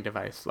framing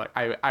device. Like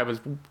I was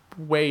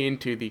way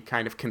into the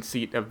kind of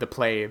conceit of the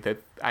play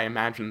that I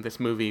imagined this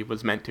movie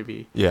was meant to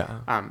be. Yeah.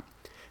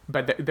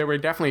 But there were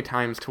definitely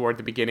times toward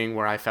the beginning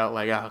where I felt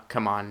like, oh,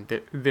 come on,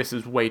 this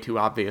is way too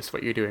obvious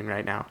what you're doing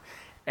right now.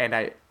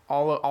 And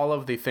all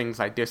of the things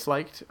I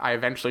disliked, I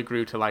eventually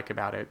grew to like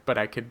about it. But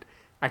I could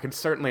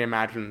certainly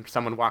imagine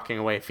someone walking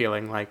away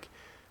feeling like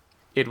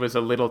it was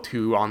a little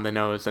too on the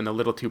nose and a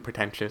little too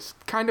pretentious,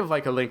 kind of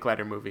like a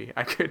Linklater movie.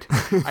 I could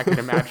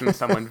imagine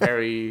someone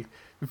very,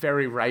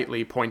 very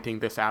rightly pointing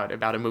this out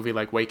about a movie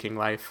like Waking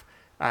Life,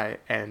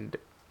 and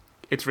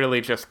it's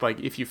really just like,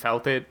 if you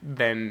felt it,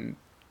 then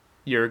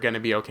you're going to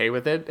be okay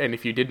with it, and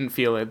if you didn't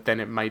feel it, then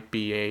it might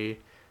be a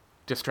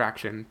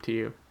distraction to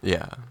you.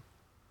 Yeah.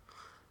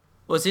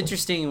 Well, it's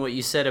interesting what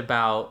you said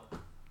about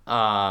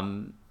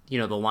the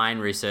line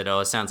where you said, oh,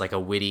 it sounds like a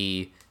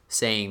witty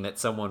saying that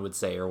someone would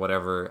say or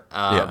whatever.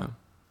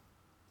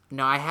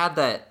 No, I had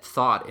that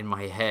thought in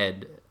my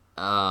head,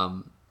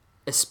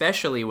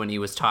 especially when he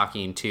was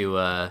talking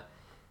to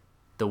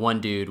the one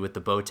dude with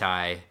the bow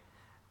tie.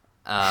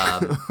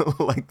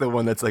 Like the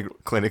one that's like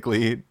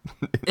clinically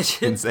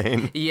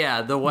insane.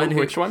 Yeah, the one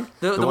Which one?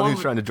 The one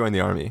who's trying to join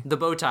the army. The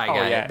bow tie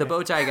guy. Yeah. The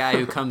bow tie guy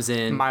who comes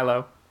in.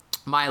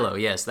 Milo,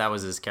 yes, that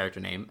was his character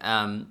name.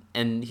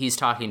 And he's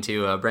talking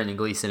to Brendan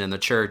Gleeson in the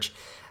church.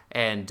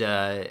 And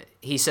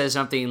he says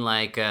something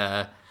like,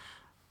 I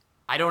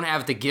don't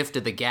have the gift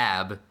of the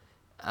gab,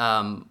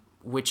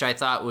 which I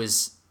thought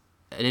was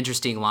an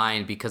interesting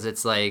line, because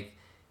it's like,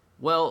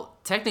 well,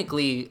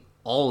 technically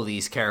all of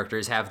these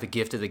characters have the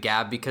gift of the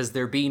gab because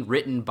they're being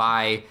written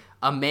by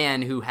a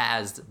man who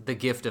has the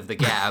gift of the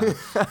gab.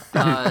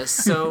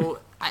 So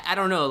I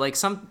don't know, like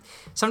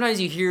sometimes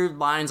you hear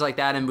lines like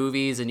that in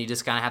movies and you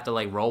just kind of have to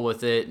like roll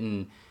with it.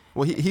 And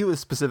well, he was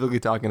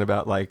specifically talking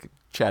about like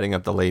chatting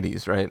up the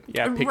ladies, right?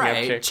 Yeah, picking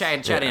up chicks.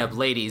 Chatting up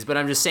ladies, but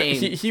I'm just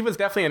saying... He was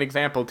definitely an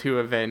example, too,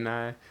 of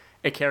a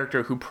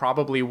character who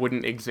probably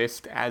wouldn't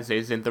exist as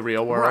is in the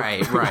real world.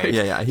 Right.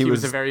 Yeah. He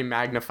was a very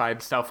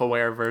magnified,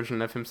 self-aware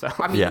version of himself.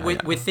 I mean,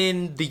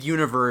 within the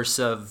universe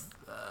of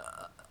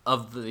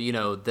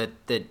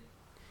the,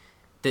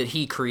 that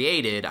he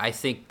created, I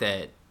think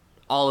that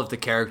all of the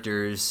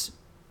characters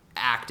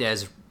act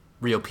as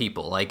real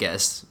people, I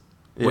guess.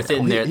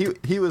 Within there,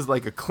 he was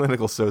like a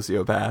clinical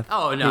sociopath.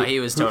 Oh no, he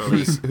was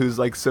totally whose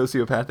like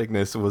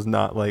sociopathicness was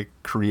not like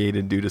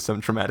created due to some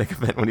traumatic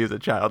event when he was a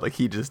child. Like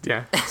he just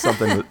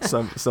something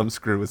some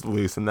screw was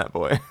loose in that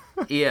boy.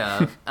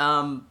 Yeah,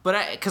 but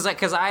I just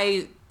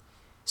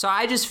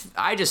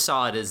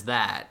saw it as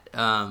that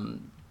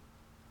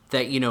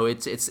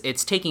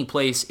it's taking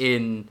place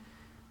in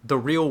the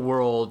real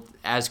world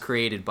as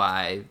created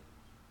by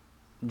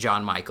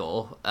John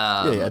Michael.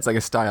 It's like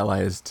a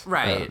stylized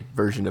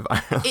version of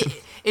Ireland.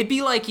 It'd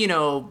be like,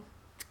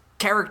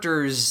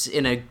 characters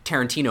in a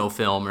Tarantino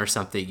film or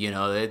something,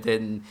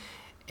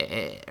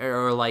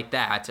 or like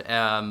that,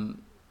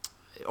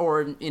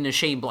 or in a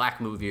Shane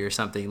Black movie or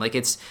something.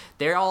 Like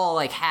they're all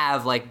like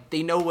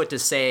they know what to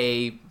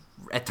say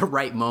at the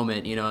right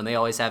moment, and they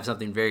always have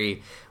something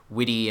very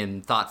witty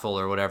and thoughtful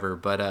or whatever.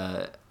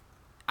 But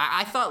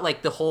I thought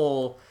like the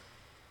whole,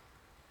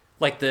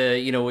 like the,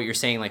 you know what you're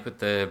saying, like with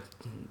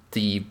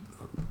the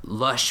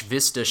lush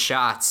vista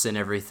shots and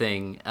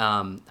everything.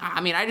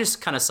 I mean, I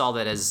just kind of saw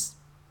that as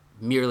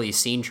merely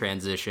scene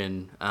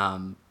transition,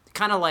 kind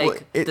of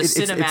like the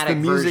cinematic the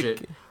music,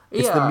 version.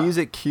 It's the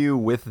music cue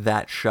with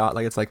that shot.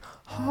 Like it's like,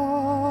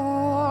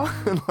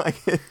 and like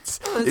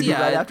it'd be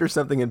right after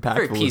something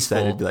impactful was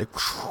said. It'd be like,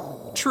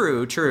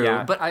 true.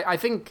 Yeah, but I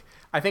think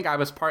I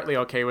was partly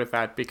okay with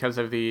that because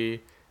of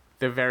the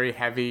very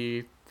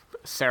heavy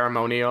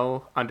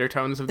ceremonial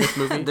undertones of this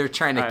movie. They're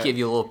trying to give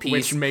you a little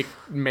piece, which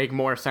make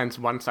more sense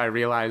once I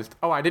realized.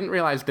 Oh, I didn't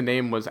realize the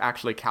name was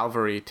actually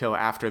Calvary till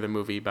after the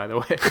movie. By the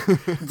way,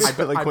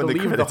 I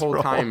believed the whole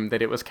time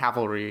that it was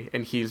cavalry,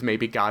 and he's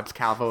maybe God's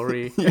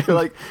cavalry. you're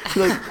like,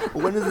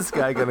 when is this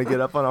guy gonna get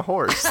up on a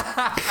horse?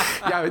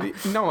 Yeah,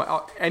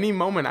 no. Any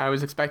moment I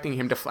was expecting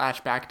him to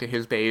flash back to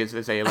his days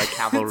as a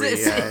cavalry.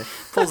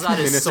 Pulls out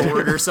his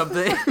sword or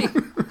something.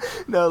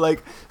 No,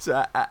 like,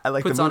 so I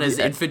like puts on his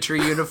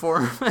infantry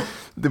uniform.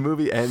 The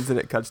movie ends and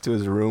it cuts to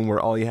his room where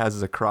all he has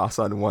is a cross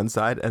on one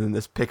side and then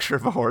this picture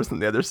of a horse on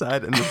the other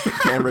side, and the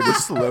camera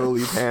just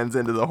slowly pans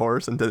into the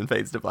horse and then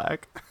fades to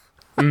black.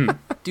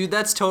 Dude,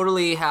 that's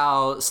totally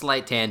how,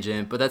 slight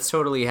tangent, but that's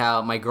totally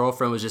how my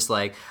girlfriend was just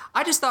like,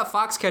 I just thought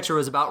Foxcatcher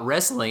was about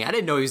wrestling. I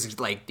didn't know he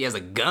has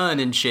a gun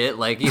and shit.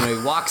 Like, you know,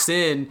 he walks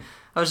in.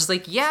 I was just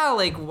like, yeah,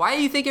 like, why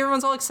do you think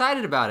everyone's all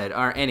excited about it?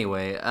 Or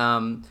anyway,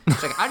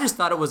 it's like, I just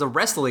thought it was a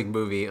wrestling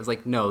movie. I was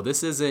like, no,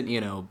 this isn't, you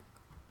know,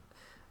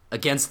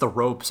 Against the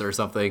Ropes or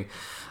something.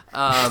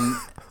 I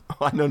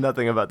know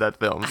nothing about that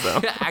film,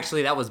 so.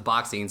 Actually, that was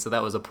boxing, so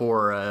that was a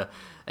poor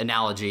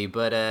analogy.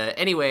 But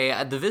anyway,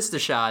 the Vista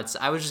shots,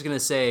 I was just going to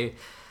say,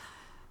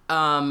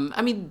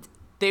 I mean,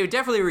 they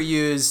definitely were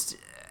used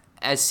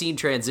as scene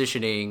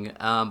transitioning,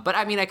 but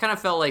I mean, I kind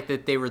of felt like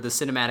that they were the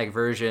cinematic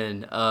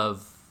version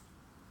of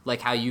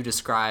like how you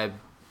describe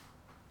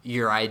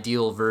your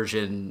ideal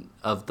version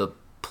of the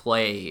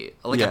play,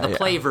 like the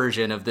play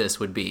version of this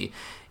would be,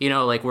 you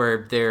know, like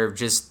where they're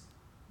just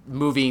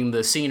moving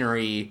the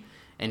scenery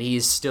and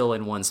he's still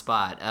in one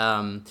spot.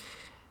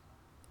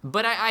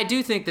 But I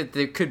do think that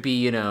there could be,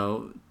 you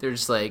know, they're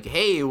just like,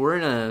 hey, we're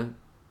in a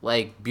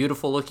like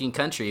beautiful looking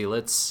country,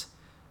 let's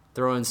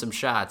throw in some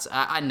shots.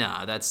 I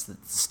know that's the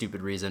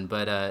stupid reason,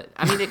 but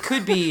I mean, it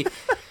could be.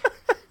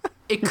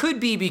 It could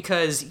be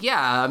because,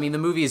 yeah, I mean, the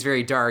movie is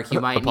very dark. You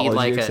might need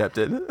like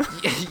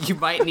you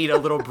might need a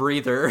little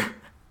breather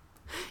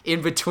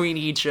in between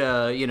each,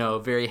 you know,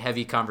 very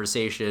heavy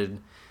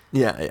conversation.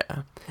 Yeah.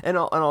 And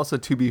also,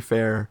 to be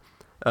fair,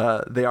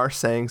 they are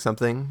saying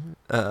something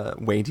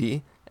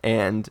weighty,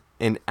 and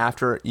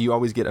after you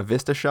always get a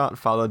vista shot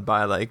followed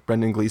by like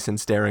Brendan Gleeson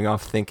staring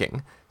off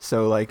thinking.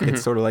 So like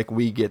it's sort of like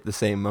we get the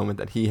same moment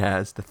that he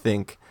has to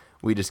think.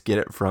 We just get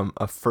it from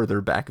a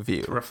further back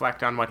view. To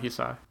reflect on what he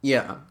saw.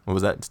 Yeah. What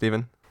was that,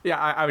 Stephen? Yeah,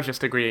 I was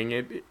just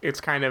agreeing. It's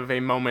kind of a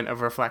moment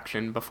of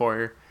reflection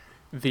before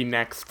the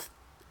next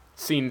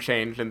scene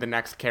change and the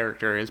next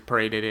character is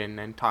paraded in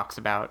and talks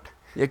about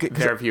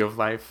their view of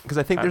life. Because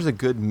I think there's a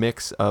good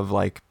mix of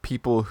like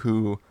people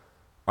who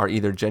are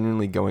either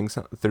genuinely going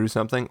through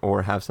something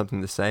or have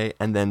something to say,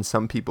 and then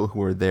some people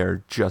who are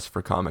there just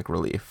for comic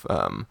relief.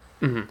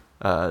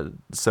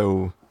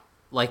 So...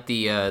 like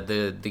the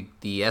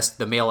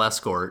male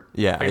escort.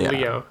 Yeah, like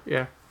Leo.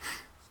 Yeah.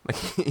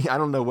 Like, I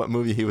don't know what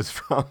movie he was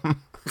from.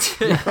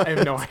 I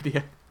have no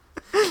idea.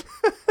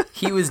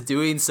 He was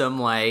doing some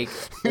like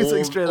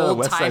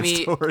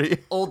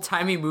old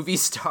timey movie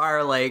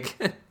star like.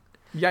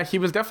 Yeah, he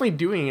was definitely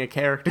doing a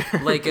character.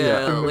 Like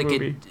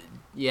a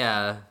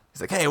yeah.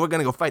 He's like, hey, we're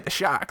gonna go fight the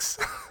sharks.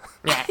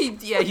 Yeah,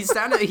 he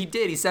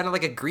sounded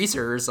like a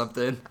greaser or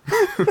something.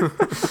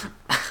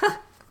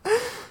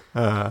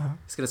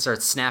 He's gonna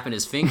start snapping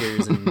his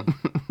fingers and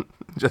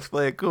just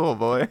play it cool,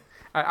 boy.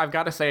 I've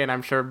got to say, and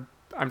I'm sure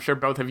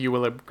both of you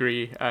will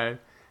agree.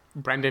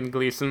 Brendan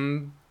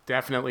Gleeson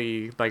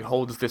definitely like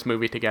holds this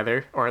movie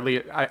together, or at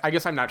least I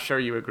guess I'm not sure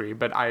you agree,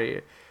 but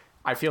I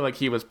feel like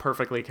he was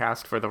perfectly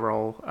cast for the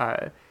role.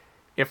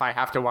 If I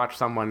have to watch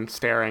someone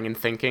staring and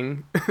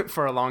thinking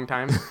for a long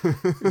time,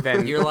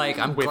 then you're like,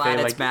 I'm glad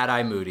it's Mad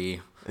Eye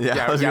Moody.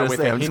 Yeah, I was gonna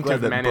say, I'm just glad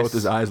that both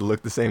his eyes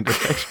look the same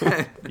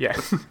direction.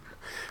 Yes.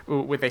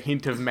 With a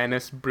hint of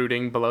menace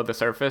brooding below the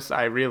surface,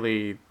 I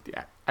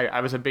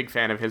was a big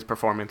fan of his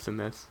performance in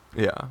this.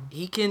 Yeah,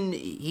 he can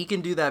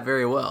do that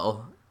very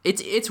well.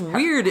 It's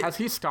weird. Has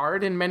he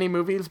starred in many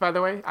movies, by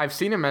the way? I've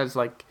seen him as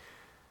like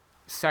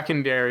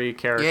secondary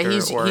character.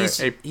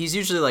 Yeah, he's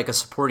usually like a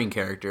supporting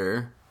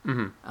character.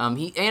 Mm-hmm.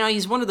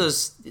 He's one of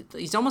those.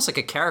 He's almost like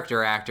a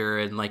character actor,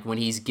 and like when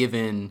he's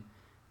given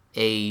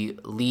a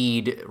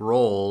lead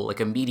role, like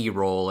a meaty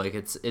role, like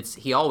it's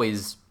he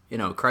always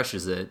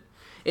crushes it.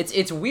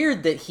 It's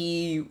weird that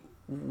he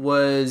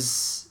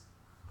was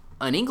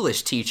an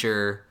English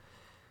teacher,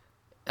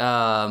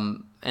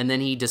 and then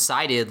he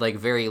decided like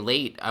very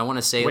late. I want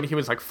to say when he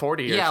was like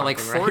 40. Yeah, like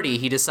 40. Right?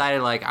 He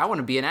decided like I want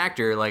to be an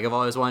actor. Like I've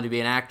always wanted to be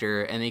an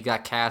actor, and he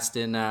got cast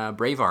in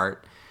Braveheart.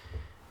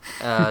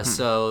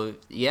 So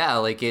yeah,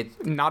 like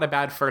it. Not a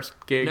bad first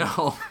gig.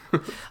 No.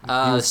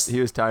 He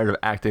was tired of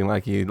acting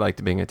like he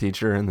liked being a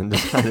teacher, and then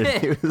decided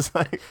he was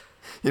like,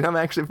 I'm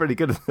actually pretty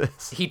good at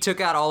this. He took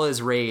out all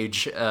his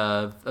rage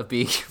of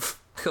being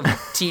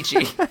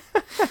teaching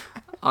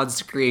on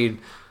screen.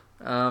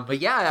 But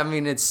yeah, I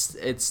mean, it's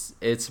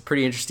a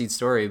pretty interesting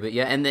story. But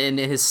yeah, and then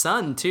his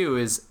son too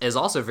is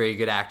also a very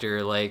good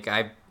actor. Like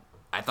I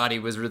thought he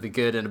was really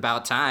good in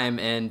About Time,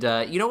 and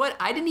you know what?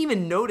 I didn't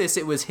even notice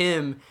it was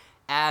him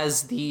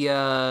as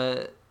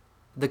the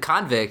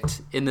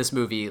convict in this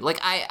movie. Like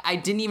I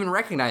didn't even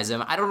recognize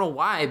him. I don't know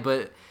why,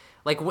 but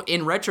like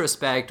in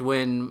retrospect,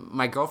 when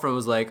my girlfriend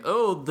was like,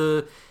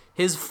 "Oh,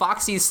 his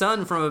foxy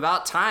son from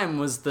About Time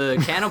was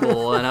the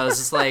cannibal," and I was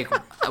just like,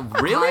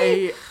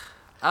 "Really?"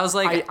 I was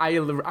like,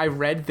 I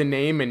read the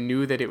name and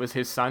knew that it was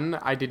his son.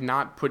 I did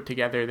not put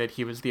together that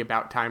he was the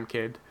About Time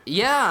kid.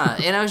 Yeah,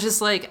 and I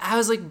was like,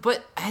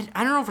 but I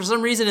don't know, for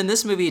some reason in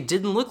this movie it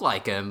didn't look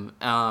like him.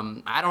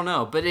 I don't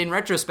know, but in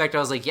retrospect I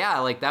was like, yeah,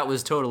 like that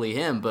was totally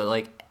him. But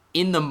like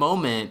in the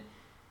moment,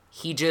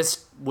 he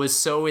just was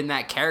so in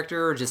that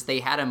character, or just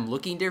they had him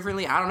looking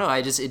differently. I don't know.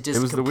 It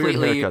was the weird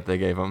haircut they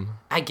gave him.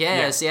 I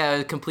guess,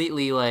 yeah,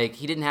 completely like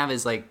he didn't have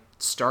his like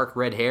stark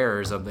red hair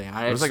or something.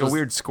 It was like a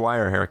weird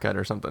Squire haircut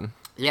or something.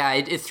 Yeah,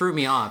 it threw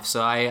me off,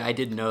 so I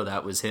didn't know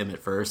that was him at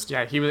first.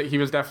 Yeah, he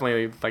was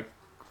definitely like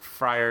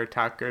Friar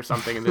Tuck or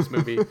something in this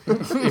movie.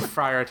 If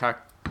Friar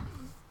Tuck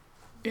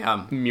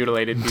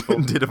mutilated people.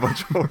 Did a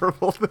bunch of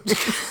horrible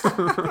things.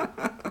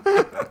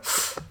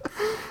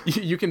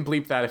 You can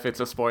bleep that if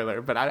it's a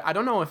spoiler, but I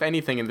don't know if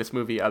anything in this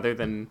movie other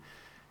than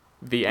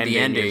the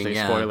ending is a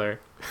spoiler.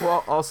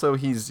 Well, also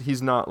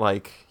he's not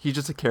like, he's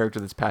just a character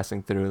that's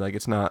passing through. Like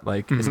it's not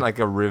like it's not like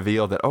a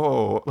reveal that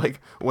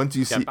like once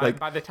you see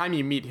by the time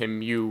you meet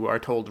him, you are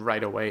told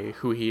right away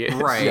who he is.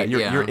 Right.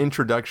 Yeah. Your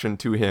introduction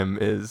to him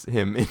is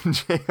him in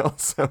jail.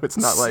 So it's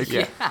not like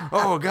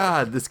oh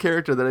god, this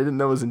character that I didn't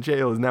know was in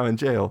jail is now in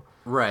jail.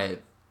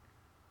 Right.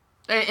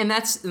 And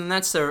that's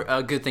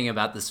a good thing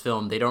about this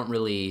film. They don't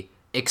really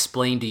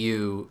explain to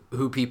you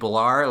who people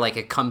are. Like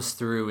it comes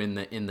through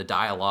in the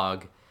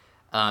dialogue.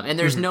 And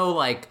there's no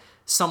like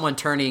someone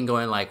turning and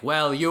going like,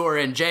 well, you were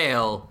in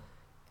jail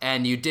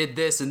and you did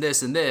this and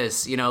this and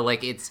this,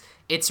 like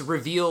it's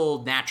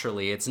revealed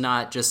naturally. It's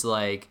not just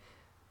like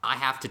I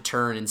have to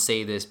turn and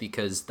say this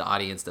because the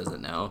audience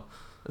doesn't know.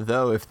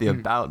 Though if the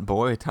About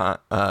Boy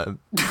guy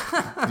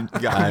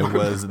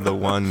was the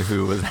one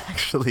who was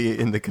actually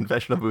in the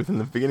confessional booth in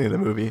the beginning of the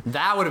movie,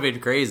 that would have been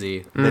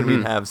crazy. Then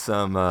we'd have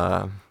some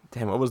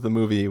what was the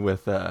movie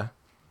with the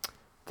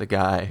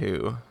guy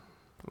who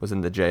was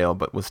in the jail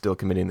but was still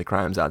committing the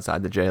crimes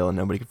outside the jail and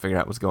nobody could figure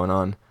out what's going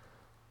on?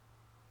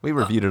 We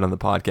reviewed it on the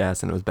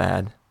podcast and it was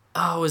bad.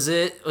 Oh, was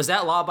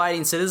that Law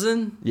Abiding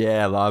Citizen?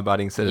 Yeah, Law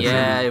Abiding Citizen.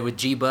 Yeah, with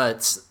G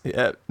Butts.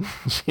 Yeah,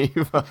 G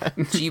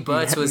Butts. G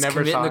Butts was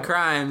committing the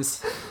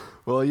crimes.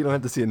 Well, you don't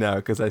have to see it now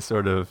because I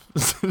sort of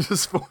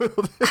just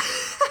spoiled it.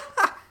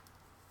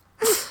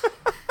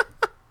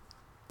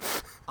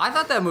 I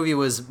thought that movie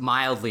was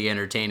mildly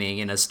entertaining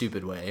in a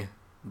stupid way.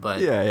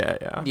 But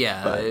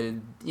yeah. But,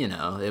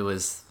 it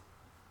was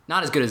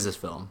not as good as this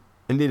film.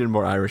 It needed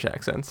more Irish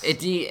accents.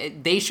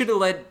 They should have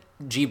let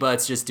G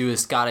Butts just do a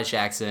Scottish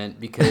accent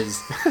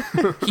because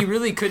he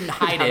really couldn't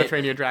hide How it. to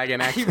Train Your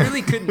Dragon accent. He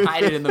really couldn't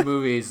hide it in the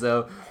movies,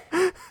 though.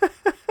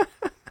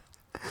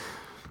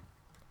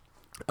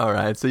 All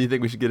right, so you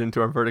think we should get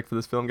into our verdict for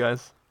this film,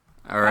 guys?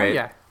 All right.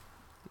 Yeah.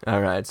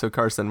 All right, so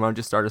Carson, why don't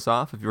you start us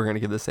off? If you were going to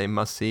give this a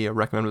must-see, a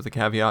recommend with a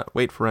caveat,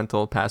 wait for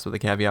rental, pass with a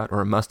caveat, or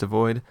a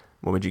must-avoid,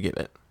 what would you give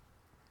it?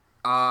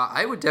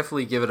 I would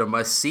definitely give it a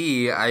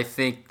must-see. I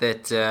think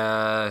that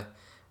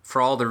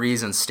for all the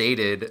reasons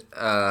stated,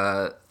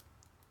 I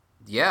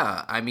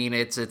mean,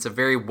 it's a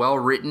very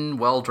well-written,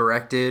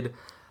 well-directed,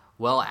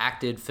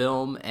 well-acted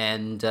film,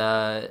 and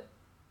it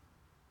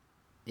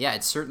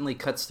certainly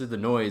cuts through the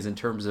noise in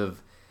terms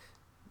of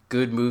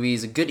good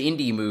movies, good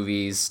indie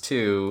movies,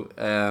 too.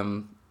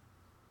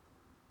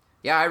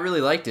 I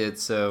really liked it,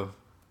 so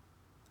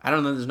I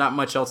don't know, there's not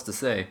much else to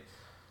say.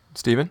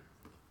 Steven?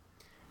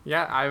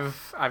 Yeah,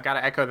 I've got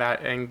to echo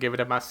that and give it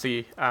a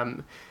must-see.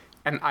 And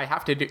I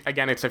have to do,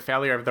 again, it's a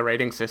failure of the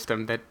rating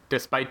system that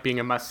despite being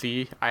a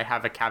must-see, I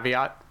have a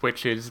caveat,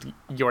 which is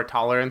your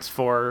tolerance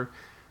for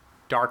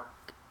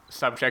dark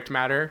subject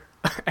matter.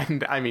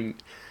 And, I mean,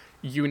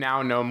 you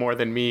now know more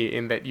than me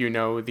in that you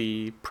know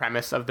the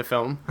premise of the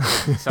film.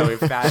 So if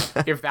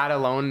that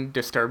alone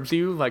disturbs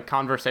you, like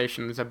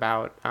conversations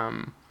about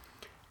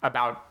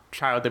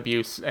child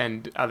abuse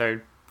and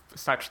other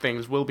such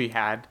things will be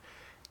had,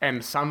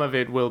 and some of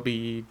it will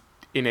be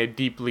in a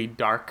deeply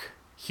dark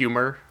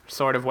humor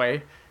sort of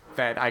way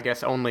that I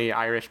guess only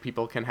Irish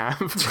people can have.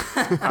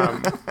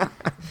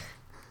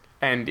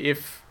 And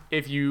if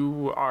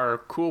you are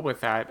cool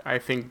with that, I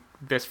think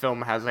this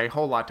film has a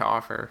whole lot to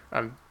offer.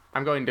 I'm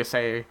going to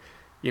say,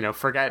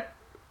 forget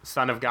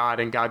Son of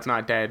God and God's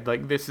Not Dead.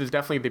 Like, this is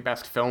definitely the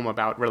best film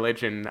about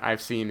religion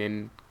I've seen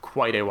in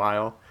quite a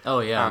while. Oh,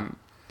 yeah.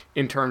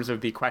 In terms of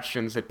the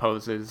questions it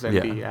poses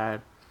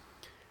and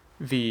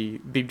the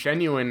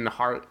genuine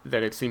heart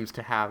that it seems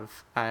to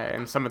have,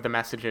 and some of the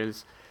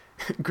messages.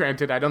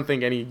 Granted, I don't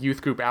think any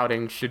youth group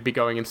outing should be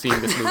going and seeing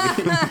this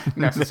movie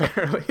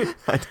necessarily.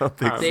 I don't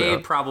think They so.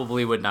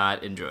 probably would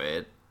not enjoy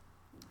it.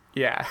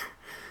 Yeah.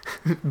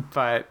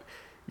 But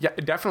yeah,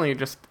 definitely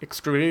just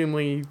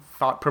extremely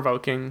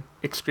thought-provoking,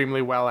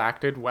 extremely well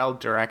acted, well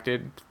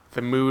directed.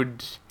 The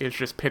mood is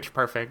just pitch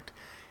perfect.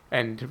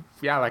 And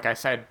yeah, like I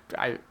said,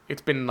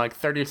 it's been like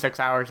 36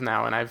 hours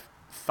now, and I've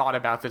thought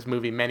about this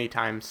movie many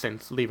times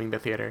since leaving the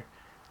theater,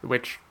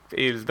 which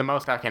is the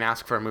most I can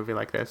ask for a movie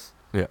like this.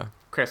 Yeah.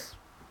 Chris?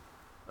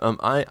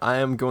 I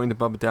am going to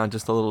bump it down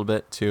just a little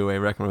bit to a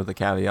recommend with a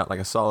caveat, like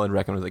a solid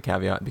recommend with a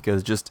caveat,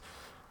 because just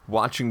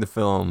watching the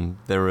film,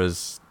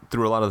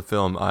 through a lot of the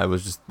film, I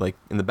was just like,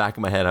 in the back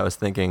of my head, I was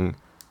thinking,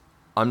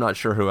 I'm not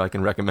sure who I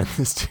can recommend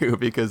this to,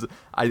 because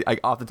I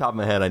off the top of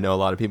my head, I know a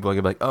lot of people are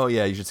going to be like, oh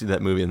yeah, you should see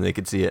that movie, and they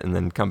could see it and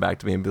then come back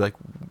to me and be like,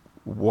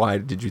 why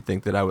did you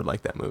think that I would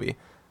like that movie?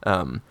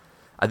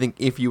 I think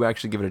if you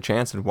actually give it a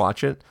chance and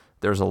watch it,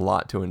 there's a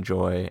lot to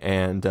enjoy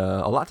and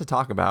a lot to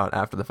talk about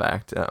after the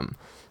fact.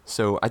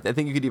 So I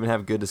think you could even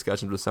have good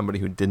discussions with somebody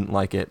who didn't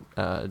like it,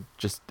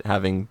 just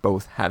having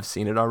both have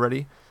seen it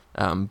already.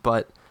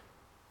 But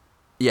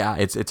yeah,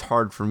 it's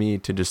hard for me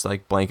to just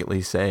like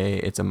blanketly say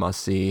it's a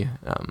must see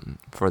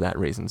for that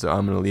reason. So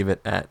I'm going to leave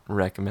it at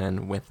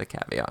recommend with the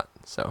caveat.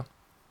 So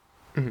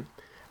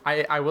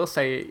I will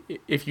say,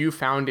 if you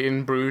found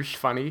In Bruges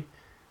funny,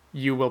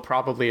 you will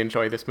probably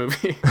enjoy this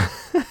movie.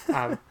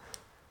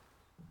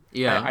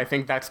 Yeah. I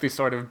think that's the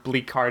sort of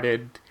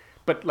bleak-hearted,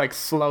 but like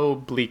slow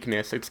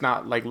bleakness. It's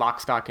not like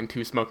Lock, Stock, and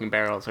Two Smoking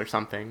Barrels or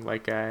something.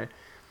 Like a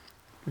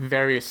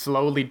very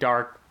slowly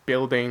dark,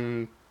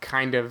 building,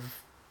 kind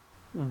of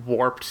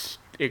warped,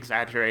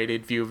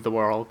 exaggerated view of the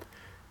world.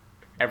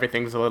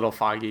 Everything's a little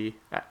foggy.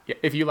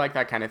 If you like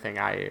that kind of thing,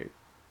 I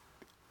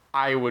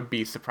would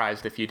be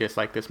surprised if you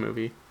dislike this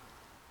movie.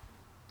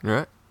 all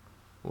right.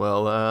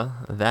 Well,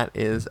 that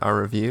is our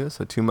review.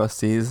 So 2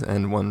 must-sees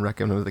and 1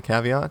 recommend with a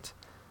caveat.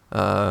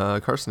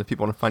 Carson, if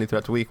people want to find you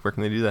throughout the week, where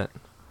can they do that?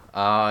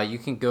 You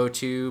can go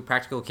to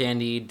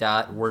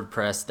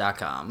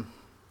practicalcandy.wordpress.com.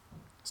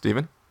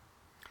 Steven?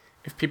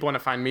 If people want to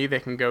find me, they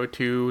can go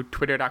to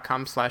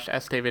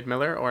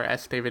twitter.com/sdavidmiller or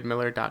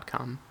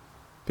sdavidmiller.com.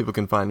 People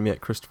can find me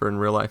at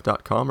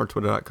christopherinreallife.com or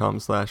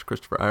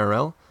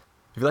twitter.com/christopherirl.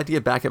 If you'd like to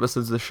get back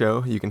episodes of the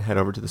show, you can head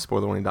over to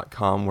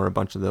thespoilerwarning.com, where a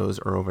bunch of those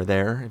are over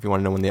there. If you want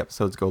to know when the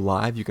episodes go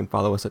live, you can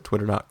follow us at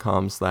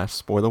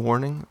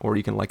twitter.com/spoilerwarning, or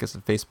you can like us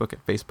at Facebook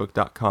at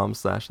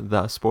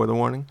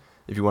facebook.com/thespoilerwarning.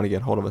 If you want to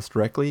get hold of us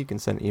directly, you can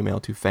send an email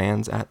to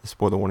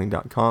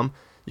fans@thespoilerwarning.com.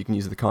 You can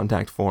use the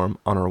contact form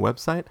on our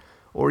website,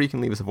 or you can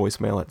leave us a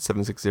voicemail at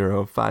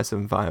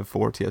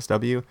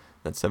 760-575-4TSW.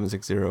 That's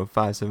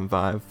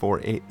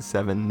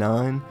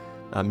 760-575-4879.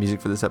 Music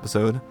for this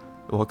episode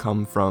will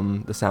come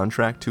from the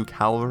soundtrack to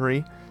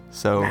Calvary.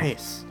 So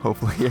nice.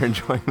 Hopefully you're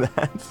enjoying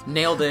that.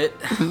 Nailed it.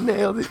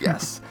 Nailed it,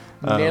 yes.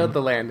 Nailed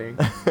the landing.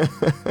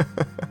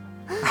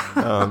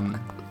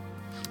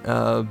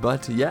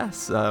 But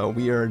yes,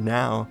 we are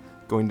now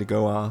going to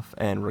go off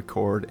and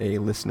record a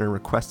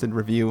listener-requested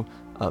review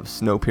of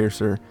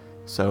Snowpiercer.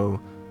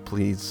 So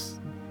please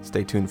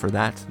stay tuned for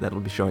that.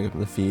 That'll be showing up in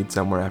the feed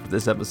somewhere after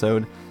this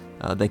episode.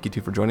 Thank you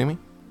two for joining me.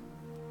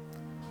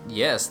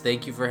 Yes,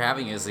 thank you for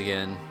having us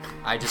again.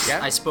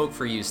 I spoke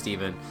for you,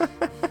 Steven.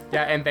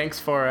 Yeah, and thanks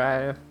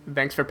for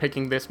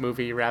picking this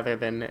movie rather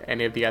than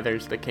any of the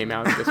others that came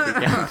out this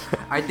weekend.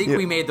 I think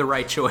we made the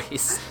right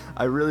choice.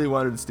 I really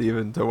wanted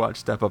Steven to watch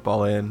Step Up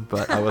All In,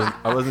 but I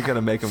wasn't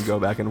gonna make him go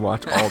back and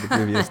watch all the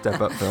previous Step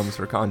Up films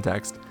for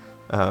context.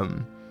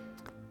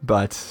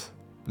 But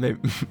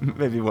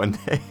maybe one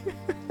day.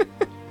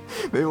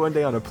 Maybe one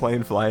day on a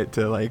plane flight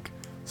to like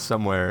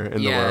somewhere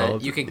in the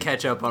world. Yeah, you can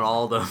catch up on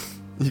all the.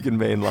 You can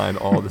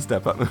mainline all the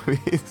Step Up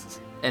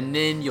movies. And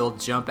then you'll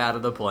jump out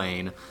of the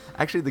plane.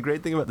 Actually, the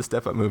great thing about the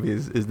Step Up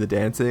movies is the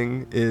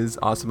dancing is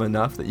awesome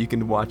enough that you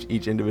can watch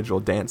each individual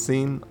dance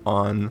scene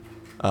on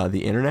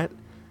the internet,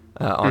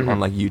 on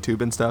like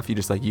YouTube and stuff. You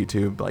just like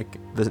YouTube like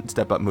the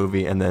Step Up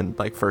movie and then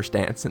like first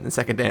dance and then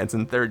second dance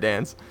and third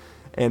dance.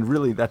 And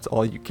really that's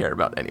all you care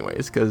about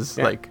anyways, because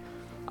like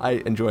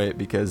I enjoy it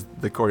because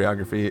the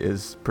choreography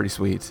is pretty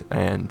sweet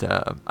and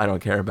I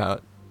don't care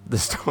about the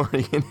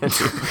story in any of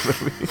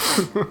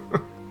the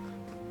movie.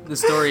 The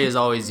story is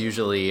always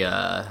usually,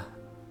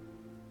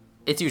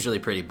 it's usually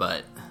pretty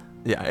butt.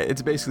 Yeah,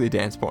 it's basically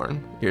dance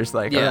porn. You're just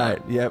like, all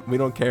right, we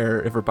don't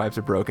care if her pipes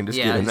are broken, just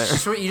get in there.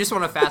 You just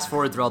want to fast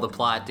forward through all the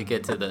plot to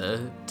get to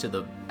the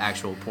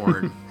actual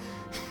porn.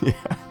 Yeah.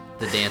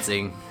 The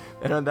dancing.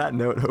 And on that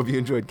note, hope you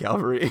enjoyed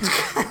Calvary.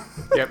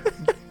 Yep.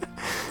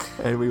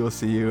 And we will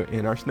see you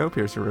in our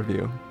Snowpiercer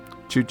review.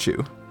 Choo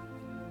choo.